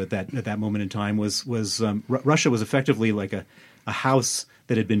trying to do at that moment in time was Russia was effectively like a house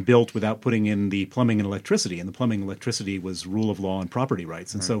that had been built without putting in the plumbing and electricity, and the plumbing and electricity was rule of law and property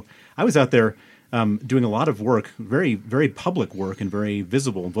rights. And so I was out there doing a lot of work, very, very public work and very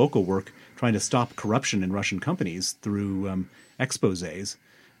visible and vocal work, trying to stop corruption in Russian companies through exposés.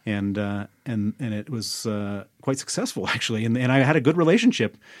 And it was quite successful, actually. And I had a good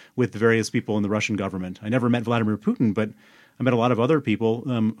relationship with the various people in the Russian government. I never met Vladimir Putin, but I met a lot of other people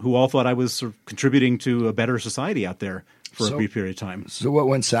who all thought I was sort of contributing to a better society out there for a brief period of time. So what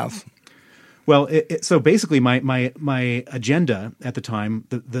went south? Well, so basically my agenda at the time,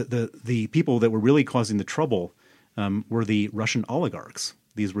 the people that were really causing the trouble were the Russian oligarchs.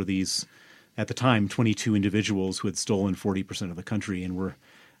 These were at the time, 22 individuals who had stolen 40% of the country and were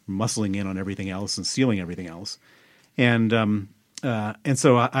muscling in on everything else and stealing everything else. And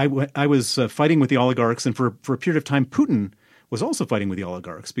so I was fighting with the oligarchs, and for a period of time, Putin was also fighting with the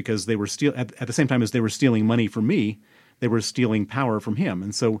oligarchs because they were at the same time as they were stealing money from me, they were stealing power from him.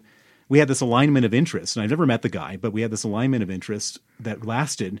 And so we had this alignment of interest, and I've never met the guy, but we had this alignment of interest that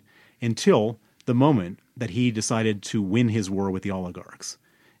lasted until the moment that he decided to win his war with the oligarchs.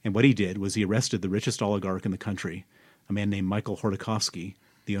 And what he did was he arrested the richest oligarch in the country, a man named Michael Khodorkovsky,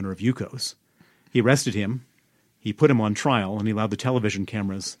 the owner of Yukos. He arrested him, he put him on trial, and he allowed the television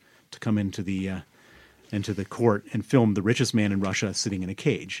cameras to come into the court and film the richest man in Russia sitting in a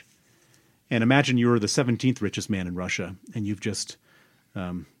cage. And imagine you're the 17th richest man in Russia, and you've just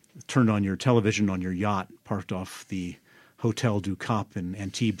turned on your television on your yacht parked off the Hotel du Cap in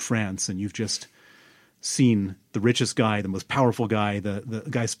Antibes, France, and you've just seen the richest guy, the most powerful guy, the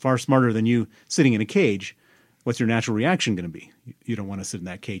guy's far smarter than you sitting in a cage. What's your natural reaction going to be? You don't want to sit in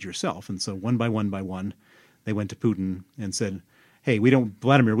that cage yourself. And so one by one, they went to Putin and said, hey,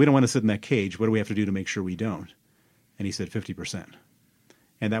 Vladimir, we don't want to sit in that cage. What do we have to do to make sure we don't? And he said 50%.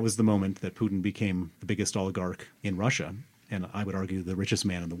 And that was the moment that Putin became the biggest oligarch in Russia, and I would argue the richest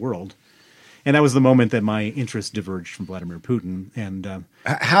man in the world. And that was the moment that my interest diverged from Vladimir Putin. And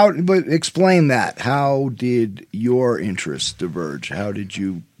but explain that. How did your interests diverge? How did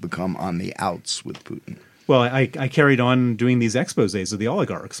you become on the outs with Putin? Well, I carried on doing these exposés of the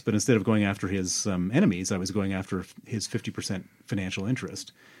oligarchs, but instead of going after his enemies, I was going after his 50% financial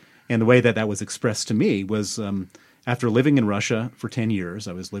interest. And the way that was expressed to me was after living in Russia for 10 years,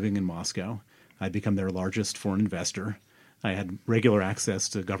 I was living in Moscow. I'd become their largest foreign investor. I had regular access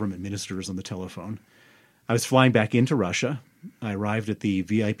to government ministers on the telephone. I was flying back into Russia. I arrived at the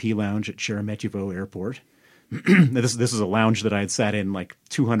VIP lounge at Sheremetyevo Airport. This is a lounge that I had sat in like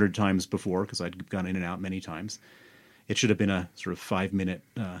 200 times before because I'd gone in and out many times. It should have been a sort of 5-minute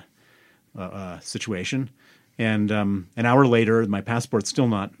situation. And an hour later, my passport's still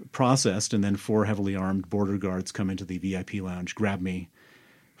not processed, and then 4 heavily armed border guards come into the VIP lounge, grab me,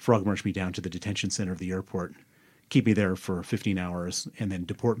 frog march me down to the detention center of the airport, keep me there for 15 hours, and then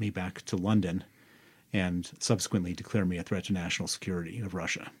deport me back to London, and subsequently declare me a threat to national security of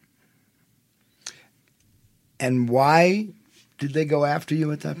Russia. And why did they go after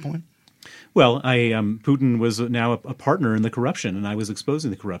you at that point? Well, Putin was now a partner in the corruption, and I was exposing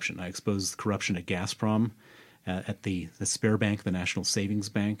the corruption. I exposed corruption at Gazprom, at the Sberbank, the National Savings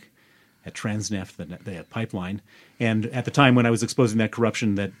Bank, at Transneft, the pipeline. And at the time when I was exposing that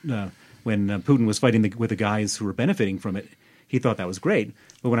corruption, that when Putin was fighting with the guys who were benefiting from it, he thought that was great.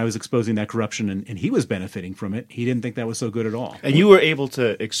 But when I was exposing that corruption and he was benefiting from it, he didn't think that was so good at all. And you were able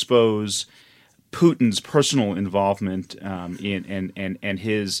to expose Putin's personal involvement and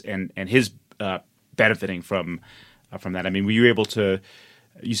his benefiting from that. I mean, were you able to?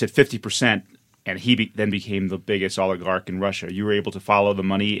 You said 50%, and he then became the biggest oligarch in Russia. You were able to follow the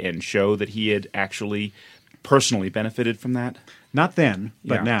money and show that he had actually personally benefited from that. Not then,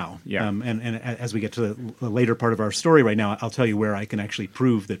 but now. Yeah. And as we get to the later part of our story right now, I'll tell you where I can actually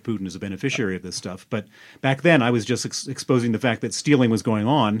prove that Putin is a beneficiary of this stuff. But back then, I was just exposing the fact that stealing was going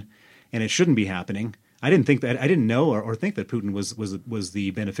on, and it shouldn't be happening. I didn't think that. I didn't know or think that Putin was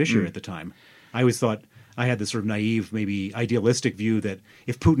the beneficiary at the time. I always thought I had this sort of naive, maybe idealistic view that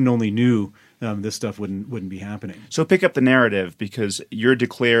if Putin only knew, this stuff wouldn't be happening. So pick up the narrative, because you're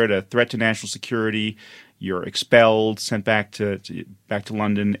declared a threat to national security. You're expelled, sent back to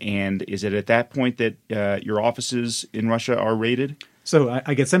London, and is it at that point that your offices in Russia are raided? So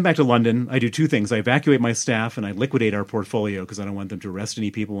I get sent back to London. I do 2 things. I evacuate my staff, and I liquidate our portfolio because I don't want them to arrest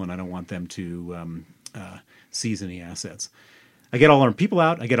any people, and I don't want them to seize any assets. I get all our people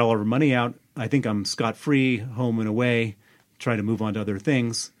out. I get all our money out. I think I'm scot-free, home and away, try to move on to other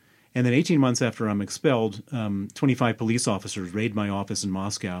things. And then 18 months after I'm expelled, 25 police officers raid my office in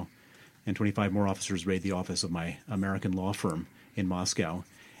Moscow, and 25 more officers raid the office of my American law firm in Moscow.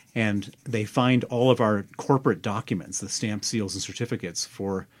 And they find all of our corporate documents, the stamp seals and certificates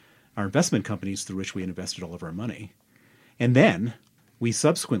for our investment companies through which we invested all of our money. And then we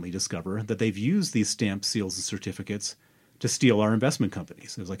subsequently discover that they've used these stamp seals and certificates to steal our investment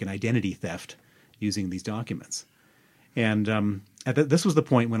companies. It was like an identity theft using these documents. And this was the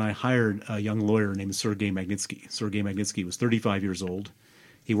point when I hired a young lawyer named Sergei Magnitsky. Sergei Magnitsky was 35 years old.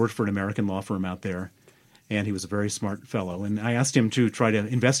 He worked for an American law firm out there, and he was a very smart fellow. And I asked him to try to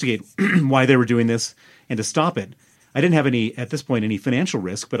investigate why they were doing this and to stop it. I didn't have at this point, any financial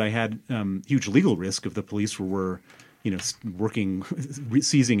risk, but I had huge legal risk if the police were working,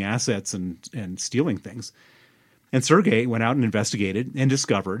 seizing assets and stealing things. And Sergei went out and investigated and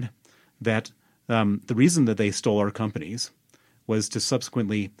discovered that the reason that they stole our companies was to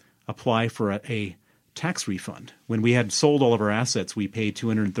subsequently apply for a tax refund. When we had sold all of our assets, we paid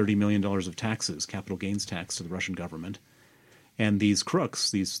 $230 million of taxes, capital gains tax, to the Russian government. And these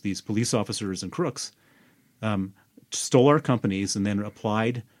crooks, these police officers and crooks, stole our companies and then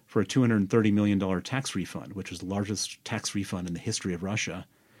applied for a $230 million tax refund, which was the largest tax refund in the history of Russia.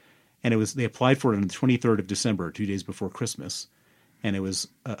 And they applied for it on the 23rd of December, 2 days before Christmas. And it was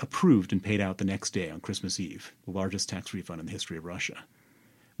approved and paid out the next day on Christmas Eve, the largest tax refund in the history of Russia.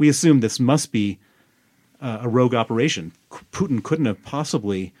 We assumed this must be a rogue operation. Putin couldn't have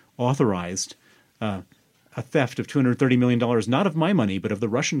possibly authorized a theft of $230 million, not of my money, but of the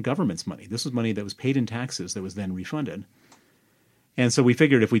Russian government's money. This was money that was paid in taxes that was then refunded. And so we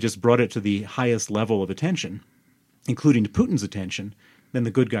figured if we just brought it to the highest level of attention, including to Putin's attention, then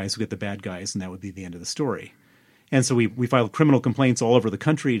the good guys would get the bad guys, and that would be the end of the story. And so we filed criminal complaints all over the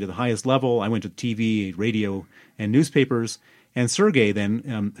country to the highest level. I went to TV, radio, and newspapers. And Sergei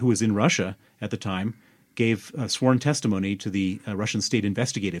then, who was in Russia at the time, gave sworn testimony to the Russian State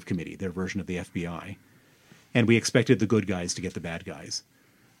Investigative Committee, their version of the FBI. And we expected the good guys to get the bad guys.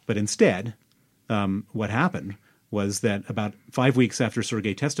 But instead, what happened was that about 5 weeks after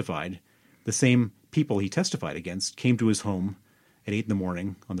Sergei testified, the same people he testified against came to his home at 8 in the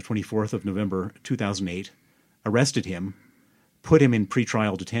morning on the 24th of November, 2008, arrested him, put him in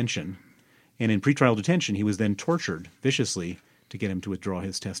pretrial detention, and in pretrial detention he was then tortured viciously to get him to withdraw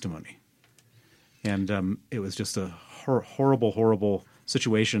his testimony. And it was just a horrible, horrible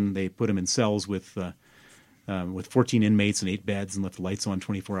situation. They put him in cells with 14 inmates and 8 beds and left the lights on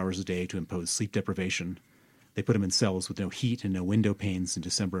 24 hours a day to impose sleep deprivation. They put him in cells with no heat and no window panes in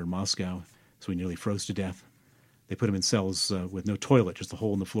December in Moscow, so he nearly froze to death. They put him in cells with no toilet, just a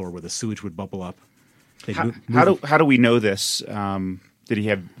hole in the floor where the sewage would bubble up. How do we know this? Did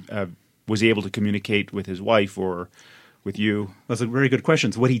he was he able to communicate with his wife or with you? That's a very good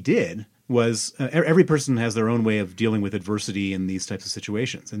question. So what he did was every person has their own way of dealing with adversity in these types of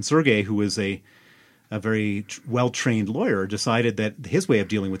situations. And Sergei, who was a very well-trained lawyer, decided that his way of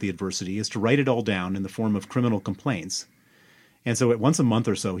dealing with the adversity is to write it all down in the form of criminal complaints. And so once a month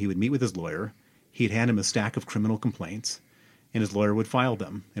or so, he would meet with his lawyer. He'd hand him a stack of criminal complaints, and his lawyer would file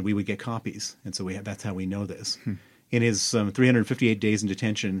them, and we would get copies. And so that's how we know this. In his 358 days in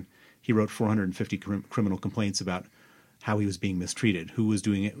detention, he wrote 450 criminal complaints about how he was being mistreated, who was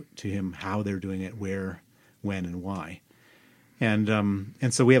doing it to him, how they're doing it, where, when, and why. And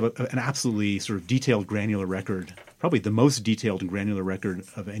so we have an absolutely sort of detailed, granular record, probably the most detailed and granular record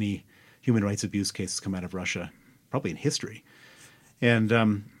of any human rights abuse case that's come out of Russia, probably in history.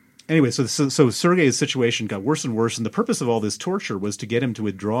 And anyway, so Sergei's situation got worse and worse, and the purpose of all this torture was to get him to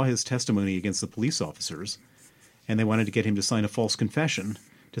withdraw his testimony against the police officers, and they wanted to get him to sign a false confession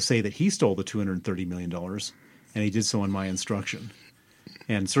to say that he stole the $230 million, and he did so on my instruction.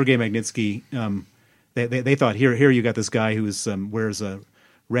 And Sergei Magnitsky, they thought, here you got this guy who wears a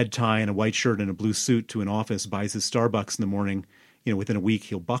red tie and a white shirt and a blue suit to an office, buys his Starbucks in the morning, within a week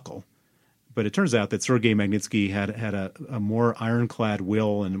he'll buckle. But it turns out that Sergei Magnitsky had a more ironclad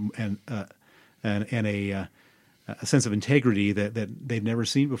will and a sense of integrity that they've never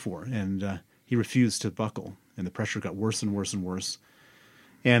seen before, and he refused to buckle, and the pressure got worse and worse and worse.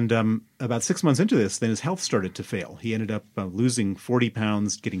 And about 6 months into this, then his health started to fail. He ended up losing 40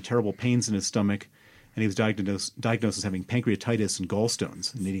 pounds, getting terrible pains in his stomach, and he was diagnosed as having pancreatitis and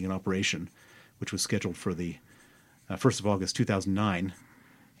gallstones and needing an operation, which was scheduled for the 1st of August 2009.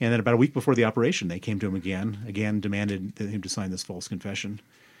 And then about a week before the operation, they came to him again demanded him to sign this false confession.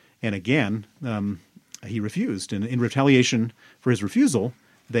 And again, he refused. And in retaliation for his refusal,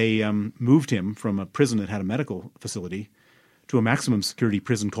 they moved him from a prison that had a medical facility to a maximum security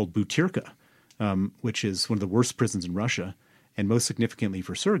prison called Butyrka, which is one of the worst prisons in Russia. And most significantly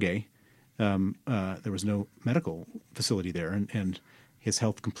for Sergei, there was no medical facility there, and his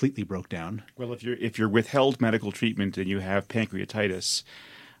health completely broke down. Well, if you're withheld medical treatment and you have pancreatitis,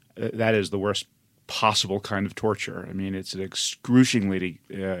 that is the worst possible kind of torture. I mean, it's an excruciatingly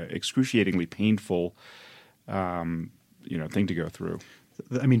painful, thing to go through.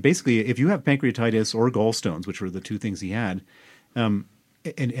 I mean, basically, if you have pancreatitis or gallstones, which were the two things he had, and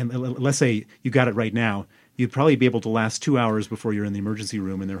let's say you got it right now, you'd probably be able to last 2 hours before you're in the emergency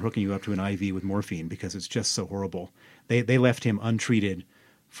room and they're hooking you up to an IV with morphine because it's just so horrible. They left him untreated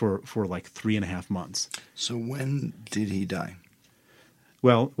for like 3.5 months. So when did he die?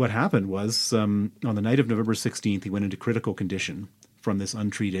 Well, what happened was on the night of November 16th, he went into critical condition from this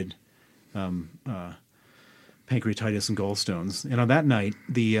untreated pancreatitis and gallstones. And on that night,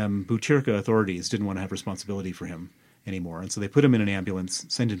 the Butyrka authorities didn't want to have responsibility for him anymore. And so they put him in an ambulance,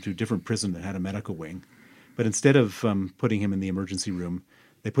 sent him to a different prison that had a medical wing. But instead of putting him in the emergency room,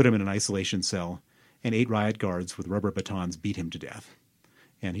 they put him in an isolation cell, and 8 riot guards with rubber batons beat him to death.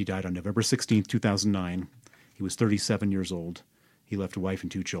 And he died on November 16th, 2009. He was 37 years old. He left a wife and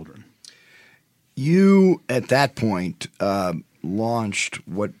 2 children. You, at that point, launched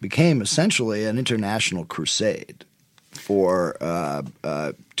what became essentially an international crusade for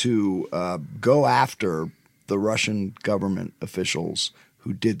to go after the Russian government officials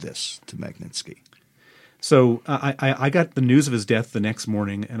who did this to Magnitsky. So I got the news of his death the next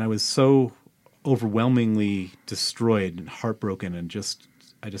morning, and I was so overwhelmingly destroyed and heartbroken, and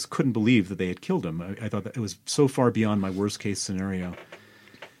I just couldn't believe that they had killed him. I thought that it was so far beyond my worst case scenario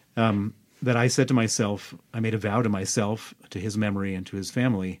that I said to myself, I made a vow to myself, to his memory and to his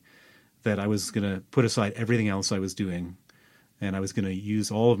family, that I was going to put aside everything else I was doing, and I was going to use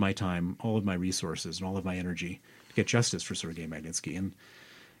all of my time, all of my resources, and all of my energy to get justice for Sergei Magnitsky.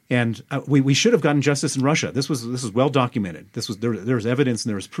 And we should have gotten justice in Russia. This was well documented. There was evidence and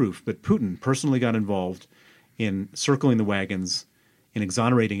there was proof. But Putin personally got involved in circling the wagons, in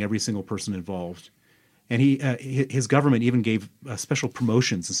exonerating every single person involved, and his government even gave special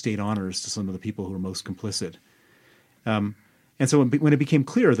promotions and state honors to some of the people who were most complicit. And so when it became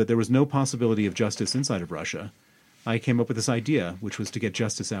clear that there was no possibility of justice inside of Russia, I came up with this idea, which was to get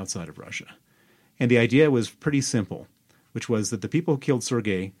justice outside of Russia. And the idea was pretty simple, which was that the people who killed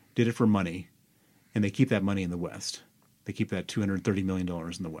Sergei did it for money, and they keep that money in the West. They keep that $230 million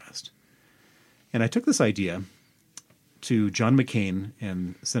in the West. And I took this idea to John McCain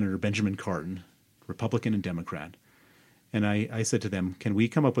and Senator Benjamin Cardin, Republican and Democrat, and I said to them, can we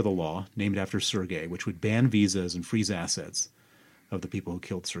come up with a law named after Sergei, which would ban visas and freeze assets of the people who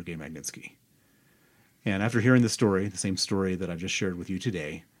killed Sergei Magnitsky? And after hearing the story, the same story that I've just shared with you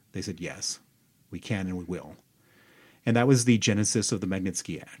today, they said, yes, we can and we will. And that was the genesis of the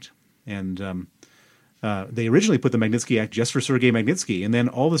Magnitsky Act. And they originally put the Magnitsky Act just for Sergei Magnitsky, and then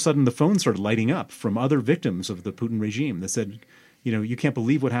all of a sudden the phone started lighting up from other victims of the Putin regime that said, you can't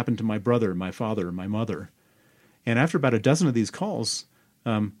believe what happened to my brother, my father, my mother. And after about a dozen of these calls,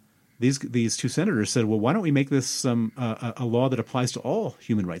 these 2 senators said, well, why don't we make this a law that applies to all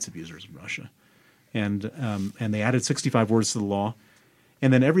human rights abusers in Russia? And they added 65 words to the law.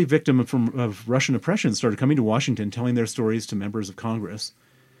 And then every victim of Russian oppression started coming to Washington, telling their stories to members of Congress.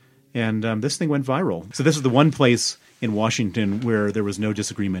 And this thing went viral. So this is the one place in Washington where there was no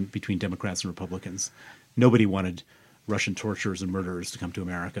disagreement between Democrats and Republicans. Nobody wanted Russian torturers and murderers to come to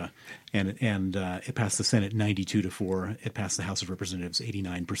America. And it passed the Senate 92-4. It passed the House of Representatives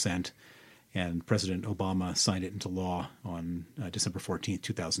 89%. And President Obama signed it into law on December 14th,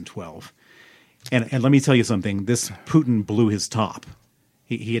 2012. And let me tell you something. This Putin blew his top.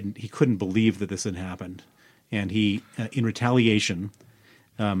 He couldn't believe that this had happened, and he, in retaliation,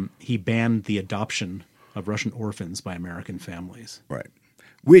 he banned the adoption of Russian orphans by American families. Right,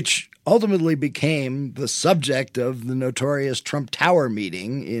 which ultimately became the subject of the notorious Trump Tower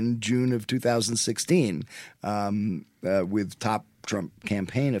meeting in June of 2016 with top Trump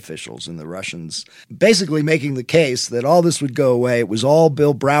campaign officials and the Russians basically making the case that all this would go away. It was all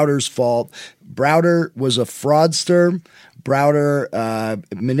Bill Browder's fault. Browder was a fraudster. Browder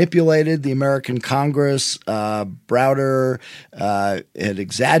manipulated the American Congress. Browder had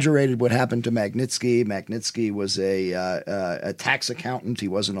exaggerated what happened to Magnitsky. Magnitsky was a tax accountant. He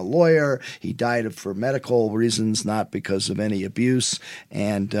wasn't a lawyer. He died for medical reasons, not because of any abuse,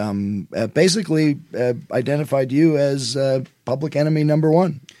 and basically identified you as public enemy number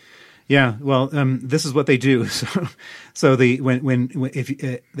 1. Yeah, well, this is what they do. So the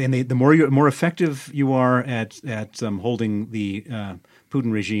more effective you are at holding the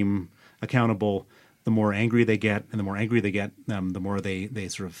Putin regime accountable, the more angry they get, and the more angry they get, the more they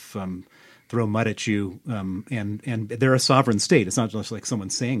sort of throw mud at you. And they're a sovereign state. It's not just like someone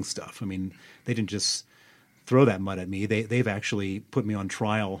saying stuff. I mean, they didn't just throw that mud at me. They've actually put me on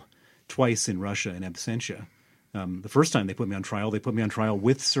trial twice in Russia in absentia The first time they put me on trial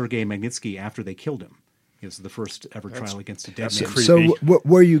with Sergei Magnitsky after they killed him. It was the first ever trial against a dead man. So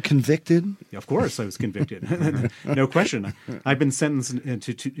were you convicted? Of course, I was convicted. No question. I've been sentenced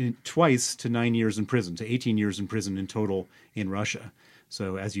twice to 9 years in prison, to 18 years in prison in total in Russia.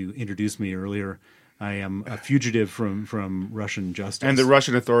 So as you introduced me earlier, I am a fugitive from Russian justice. And the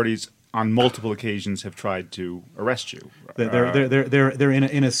Russian authorities on multiple occasions have tried to arrest you. They're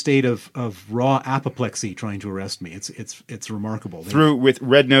in a state of raw apoplexy trying to arrest me. It's remarkable. With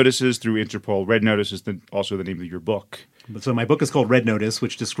red notices through Interpol. Red Notice is also the name of your book. So my book is called Red Notice,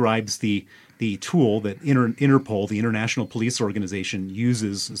 which describes the tool that Interpol, the International Police Organization,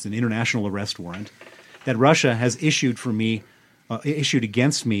 uses as an international arrest warrant that Russia has issued for me. Issued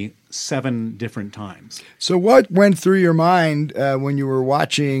against me 7 different times. So what went through your mind when you were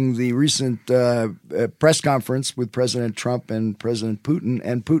watching the recent press conference with President Trump and President Putin,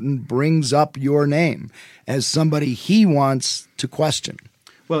 and Putin brings up your name as somebody he wants to question?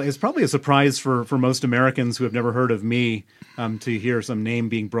 Well, it's probably a surprise for most Americans who have never heard of me to hear some name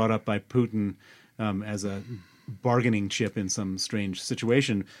being brought up by Putin as a bargaining chip in some strange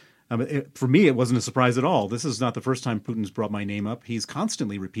situation. For me, it wasn't a surprise at all. This is not the first time Putin's brought my name up. He's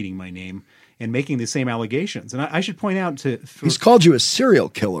constantly repeating my name and making the same allegations. And I should point out he's called you a serial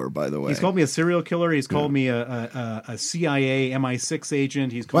killer, by the way. He's called me a serial killer. He's called me a CIA MI6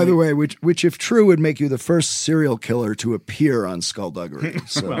 agent. By the way, which if true would make you the first serial killer to appear on Skullduggery.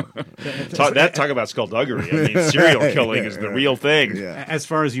 So. Talk about skullduggery. I mean, serial killing is the real thing. Yeah. As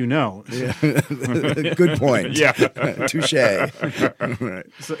far as you know. Yeah. Good point. Yeah. Touche. Right.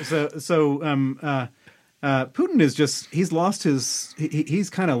 Putin is he's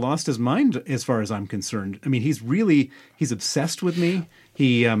kind of lost his mind as far as I'm concerned. I mean, he's obsessed with me.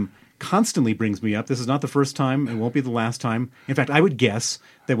 He constantly brings me up. This is not the first time. It won't be the last time. In fact, I would guess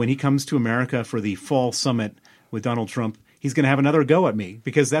that when he comes to America for the fall summit with Donald Trump, he's going to have another go at me,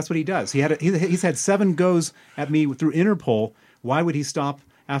 because that's what he does. He's had 7 goes at me through Interpol. Why would he stop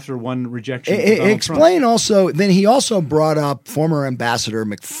after one rejection? Explain also, then he also brought up former Ambassador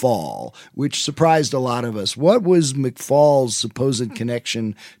McFaul, which surprised a lot of us. What was McFaul's supposed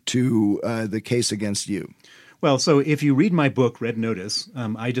connection to the case against you? Well, so if you read my book, Red Notice,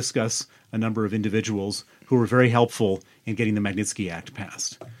 I discuss a number of individuals who were very helpful in getting the Magnitsky Act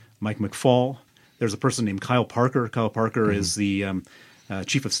passed. Mike McFaul, there's a person named Kyle Parker. Kyle Parker is the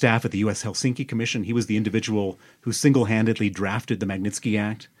chief of staff at the U.S. Helsinki Commission. He was the individual who single-handedly drafted the Magnitsky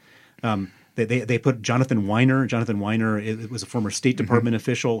Act. They put Jonathan Weiner. Jonathan Weiner was a former State Department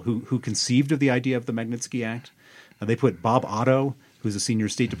official who conceived of the idea of the Magnitsky Act. They put Bob Otto, who's a senior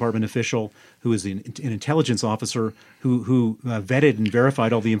State Department official, who is an intelligence officer who vetted and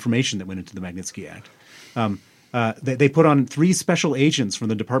verified all the information that went into the Magnitsky Act. They put on 3 special agents from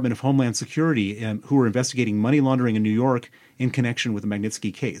the Department of Homeland Security who were investigating money laundering in New York in connection with the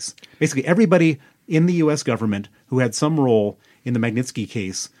Magnitsky case. Basically, everybody in the U.S. government who had some role in the Magnitsky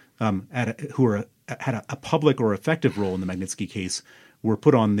case, had a public or effective role in the Magnitsky case, were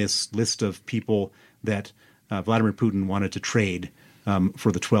put on this list of people that Vladimir Putin wanted to trade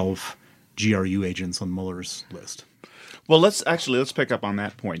for the 12 GRU agents on Mueller's list. Well, let's pick up on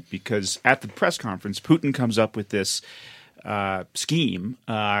that point, because at the press conference, Putin comes up with this scheme.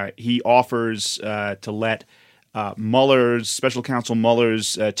 He offers to let Mueller's special counsel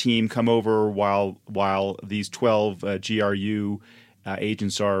Mueller's team come over while these 12 GRU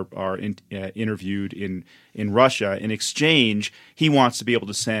agents are interviewed in Russia. In exchange, he wants to be able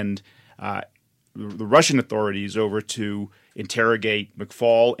to send the Russian authorities over to interrogate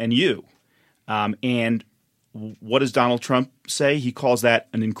McFaul and you. And what does Donald Trump say? He calls that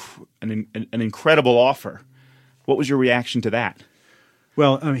an incredible offer. What was your reaction to that?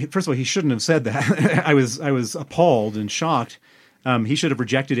 Well, first of all, he shouldn't have said that. I was appalled and shocked. He should have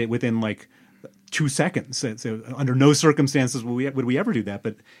rejected it within 2 seconds. So under no circumstances would we ever do that.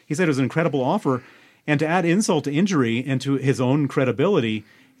 But he said it was an incredible offer. And to add insult to injury and to his own credibility,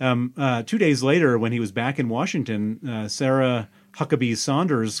 2 days later, when he was back in Washington, Sarah Huckabee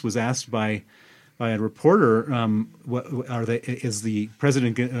Sanders was asked by a reporter, is the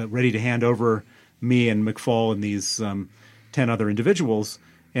president ready to hand over me and McFaul and these 10 other individuals?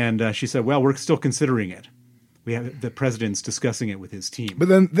 And she said, well, we're still considering it. The president's discussing it with his team. But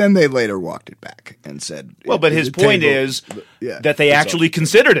then they later walked it back and said, well, but his point is that they actually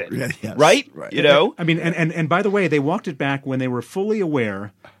considered it, yes, right? You know? I mean, and by the way, they walked it back when they were fully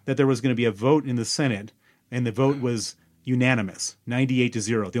aware that there was going to be a vote in the Senate, and the vote was unanimous,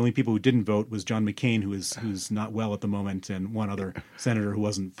 98-0. The only people who didn't vote was John McCain, who's not well at the moment, and one other senator who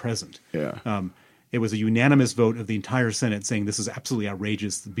wasn't present. Yeah. It was a unanimous vote of the entire Senate saying this is absolutely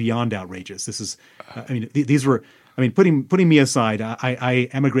outrageous, beyond outrageous. This is, these were, putting me aside, I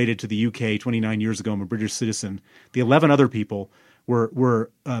emigrated to the UK 29 years ago. I'm a British citizen. The 11 other people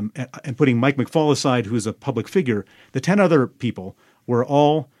were and putting Mike McFaul aside, who is a public figure, the 10 other people were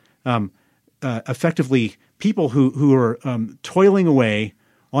all effectively people who are toiling away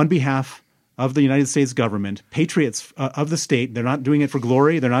on behalf of the United States government, patriots of the state. They're not doing it for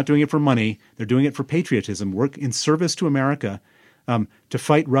glory. They're not doing it for money. They're doing it for patriotism, work in service to America, to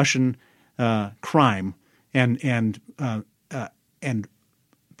fight Russian crime. And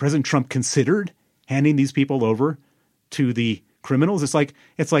President Trump considered handing these people over to the criminals. It's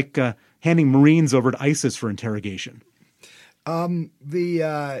like handing Marines over to ISIS for interrogation. You've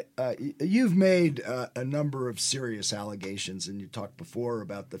made a number of serious allegations, and you talked before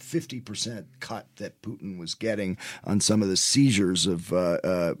about the 50% cut that Putin was getting on some of the seizures of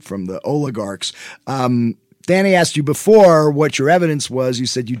from the oligarchs. Danny asked you before what your evidence was. You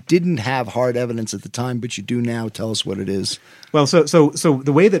said you didn't have hard evidence at the time, but you do now. Tell us what it is. Well, so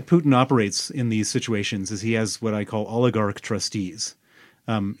the way that Putin operates in these situations is he has what I call oligarch trustees.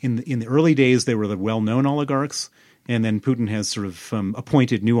 In the early days, they were the well-known oligarchs. And then Putin has sort of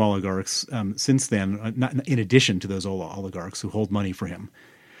appointed new oligarchs since then, not in addition to those old oligarchs who hold money for him.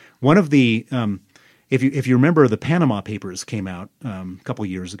 One of the, if you remember, the Panama Papers came out a couple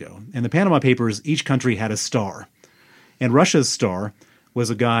of years ago. And the Panama Papers, each country had a star. And Russia's star was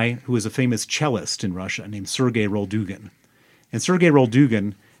a guy who was a famous cellist in Russia named Sergei Roldugin. And Sergei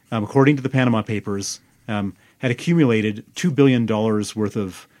Roldugin, according to the Panama Papers, had accumulated $2 billion worth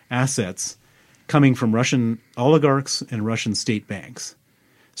of assets coming from Russian oligarchs and Russian state banks.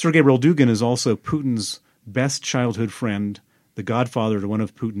 Sergei Roldugin is also Putin's best childhood friend, the godfather to one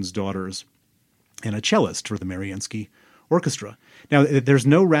of Putin's daughters, and a cellist for the Mariinsky Orchestra. Now, there's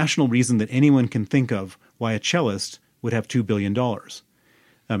no rational reason that anyone can think of why a cellist would have $2 billion.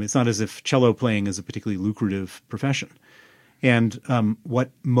 It's not as if cello playing is a particularly lucrative profession. And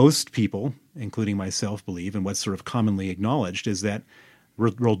what most people, including myself, believe, and what's sort of commonly acknowledged, is that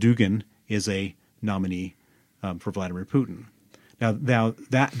Roldugin is a nominee for Vladimir Putin. Now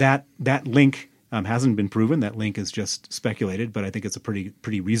that link hasn't been proven. That link is just speculated, but I think it's a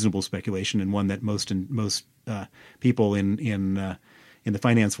pretty reasonable speculation, and one that most people in the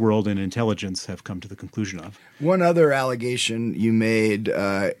finance world and intelligence have come to the conclusion of. One other allegation you made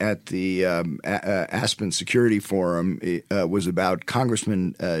at the Aspen Security Forum was about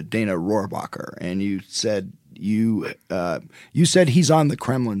Congressman Dana Rohrabacher, and you said he's on the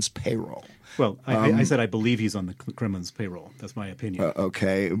Kremlin's payroll. Well, I said I believe he's on the Kremlin's payroll. That's my opinion.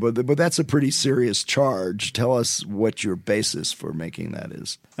 Okay, but that's a pretty serious charge. Tell us what your basis for making that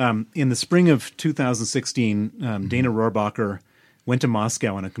is. In the spring of 2016, Dana Rohrabacher went to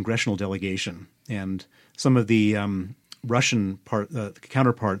Moscow on a congressional delegation, and some of the Russian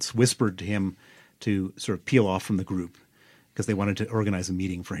counterparts whispered to him to sort of peel off from the group because they wanted to organize a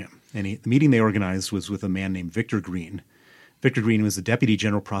meeting for him. And the meeting they organized was with a man named Victor Green. Victor Green was the deputy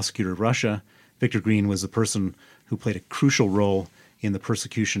general prosecutor of Russia. Victor Green was the person who played a crucial role in the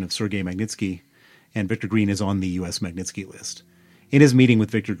persecution of Sergei Magnitsky, and Victor Green is on the U.S. Magnitsky list. In his meeting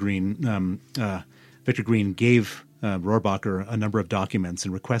with Victor Green, Victor Green gave Rohrabacher a number of documents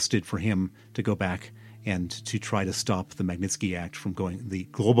and requested for him to go back and to try to stop the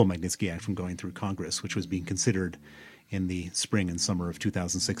global Magnitsky Act from going through Congress, which was being considered in the spring and summer of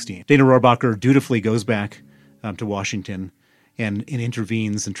 2016. Dana Rohrabacher dutifully goes back to Washington and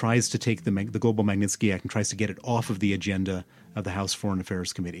intervenes and tries to take the global Magnitsky Act and tries to get it off of the agenda of the House Foreign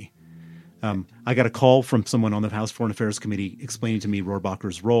Affairs Committee. I got a call from someone on the House Foreign Affairs Committee explaining to me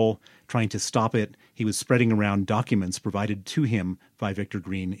Rohrabacher's role, trying to stop it. He was spreading around documents provided to him by Victor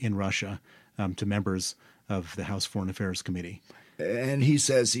Green in Russia to members of the House Foreign Affairs Committee. And he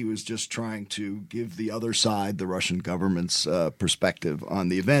says he was just trying to give the other side, the Russian government's perspective on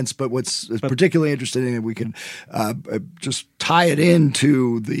the events. But what's particularly interesting, and we can just tie it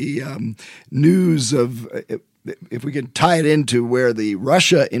into the news of if we can tie it into where the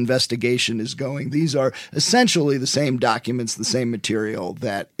Russia investigation is going, these are essentially the same documents, the same material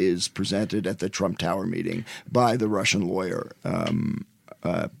that is presented at the Trump Tower meeting by the Russian lawyer,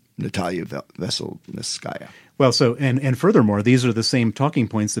 Natalia Veselnitskaya. Well, so and furthermore, these are the same talking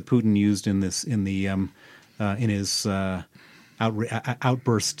points that Putin used in his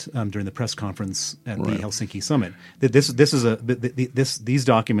outburst during the press conference at the Helsinki summit. These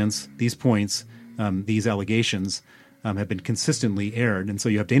documents, these points, these allegations have been consistently aired, and so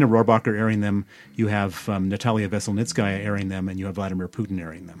you have Dana Rohrabacher airing them, you have Natalia Veselnitskaya airing them, and you have Vladimir Putin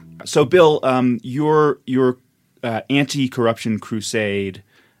airing them. So, Bill, your anti-corruption crusade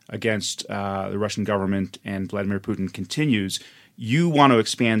against the Russian government and Vladimir Putin continues, you want to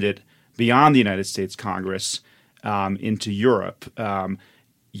expand it beyond the United States Congress into Europe.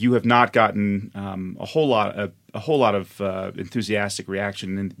 You have not gotten a whole lot of enthusiastic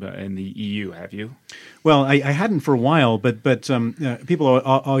reaction in the EU, have you? Well, I hadn't for a while, but people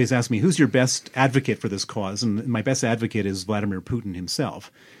always ask me, who's your best advocate for this cause? And my best advocate is Vladimir Putin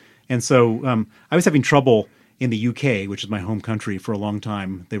himself. And so I was having trouble in the UK, which is my home country, for a long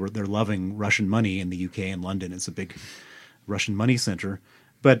time. They're loving Russian money in the UK and London. It's a big Russian money center.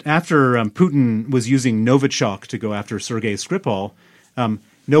 But after Putin was using Novichok to go after Sergei Skripal,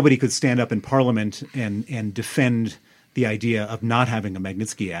 nobody could stand up in Parliament and defend the idea of not having a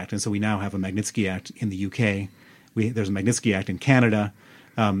Magnitsky Act. And so we now have a Magnitsky Act in the UK. There's a Magnitsky Act in Canada.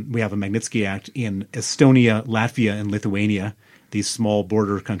 We have a Magnitsky Act in Estonia, Latvia, and Lithuania, these small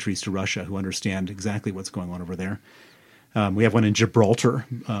border countries to Russia who understand exactly what's going on over there. We have one in Gibraltar.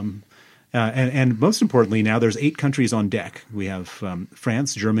 And most importantly, now there's 8 countries on deck. We have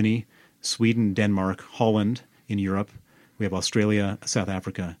France, Germany, Sweden, Denmark, Holland in Europe. We have Australia, South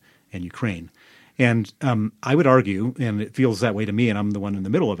Africa, and Ukraine. And I would argue, and it feels that way to me, and I'm the one in the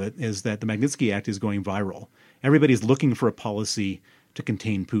middle of it, is that the Magnitsky Act is going viral. Everybody's looking for a policy to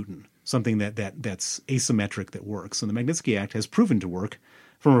contain Putin, something that's asymmetric that works. And the Magnitsky Act has proven to work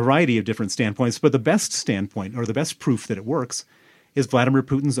from a variety of different standpoints. But the best standpoint, or the best proof that it works, is Vladimir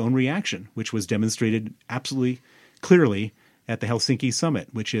Putin's own reaction, which was demonstrated absolutely clearly at the Helsinki summit,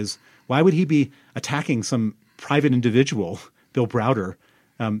 which is, why would he be attacking some private individual, Bill Browder,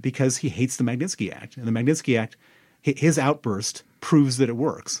 because he hates the Magnitsky Act? And the Magnitsky Act, his outburst proves that it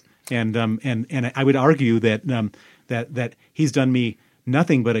works. And I would argue that he's done me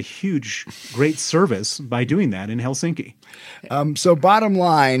nothing but a huge, great service by doing that in Helsinki. So bottom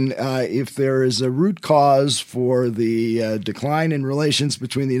line, if there is a root cause for the decline in relations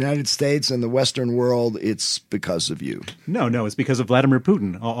between the United States and the Western world, it's because of you. No, it's because of Vladimir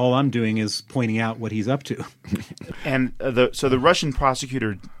Putin. All I'm doing is pointing out what he's up to. And so the Russian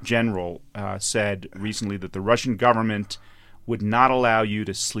prosecutor general said recently that the Russian government would not allow you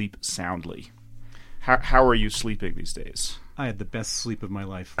to sleep soundly. How are you sleeping these days? I had the best sleep of my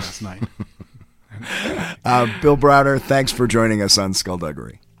life last night. Bill Browder, thanks for joining us on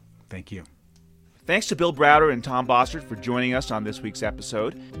Skullduggery. Thank you. Thanks to Bill Browder and Tom Bossert for joining us on this week's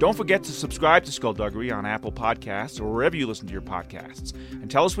episode. Don't forget to subscribe to Skullduggery on Apple Podcasts or wherever you listen to your podcasts. And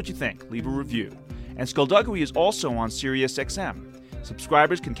tell us what you think. Leave a review. And Skullduggery is also on SiriusXM.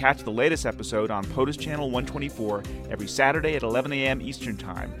 Subscribers can catch the latest episode on POTUS Channel 124 every Saturday at 11 a.m. Eastern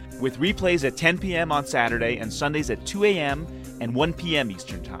Time, with replays at 10 p.m. on Saturday and Sundays at 2 a.m. and 1 p.m.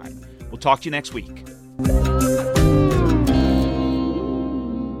 Eastern Time. We'll talk to you next week.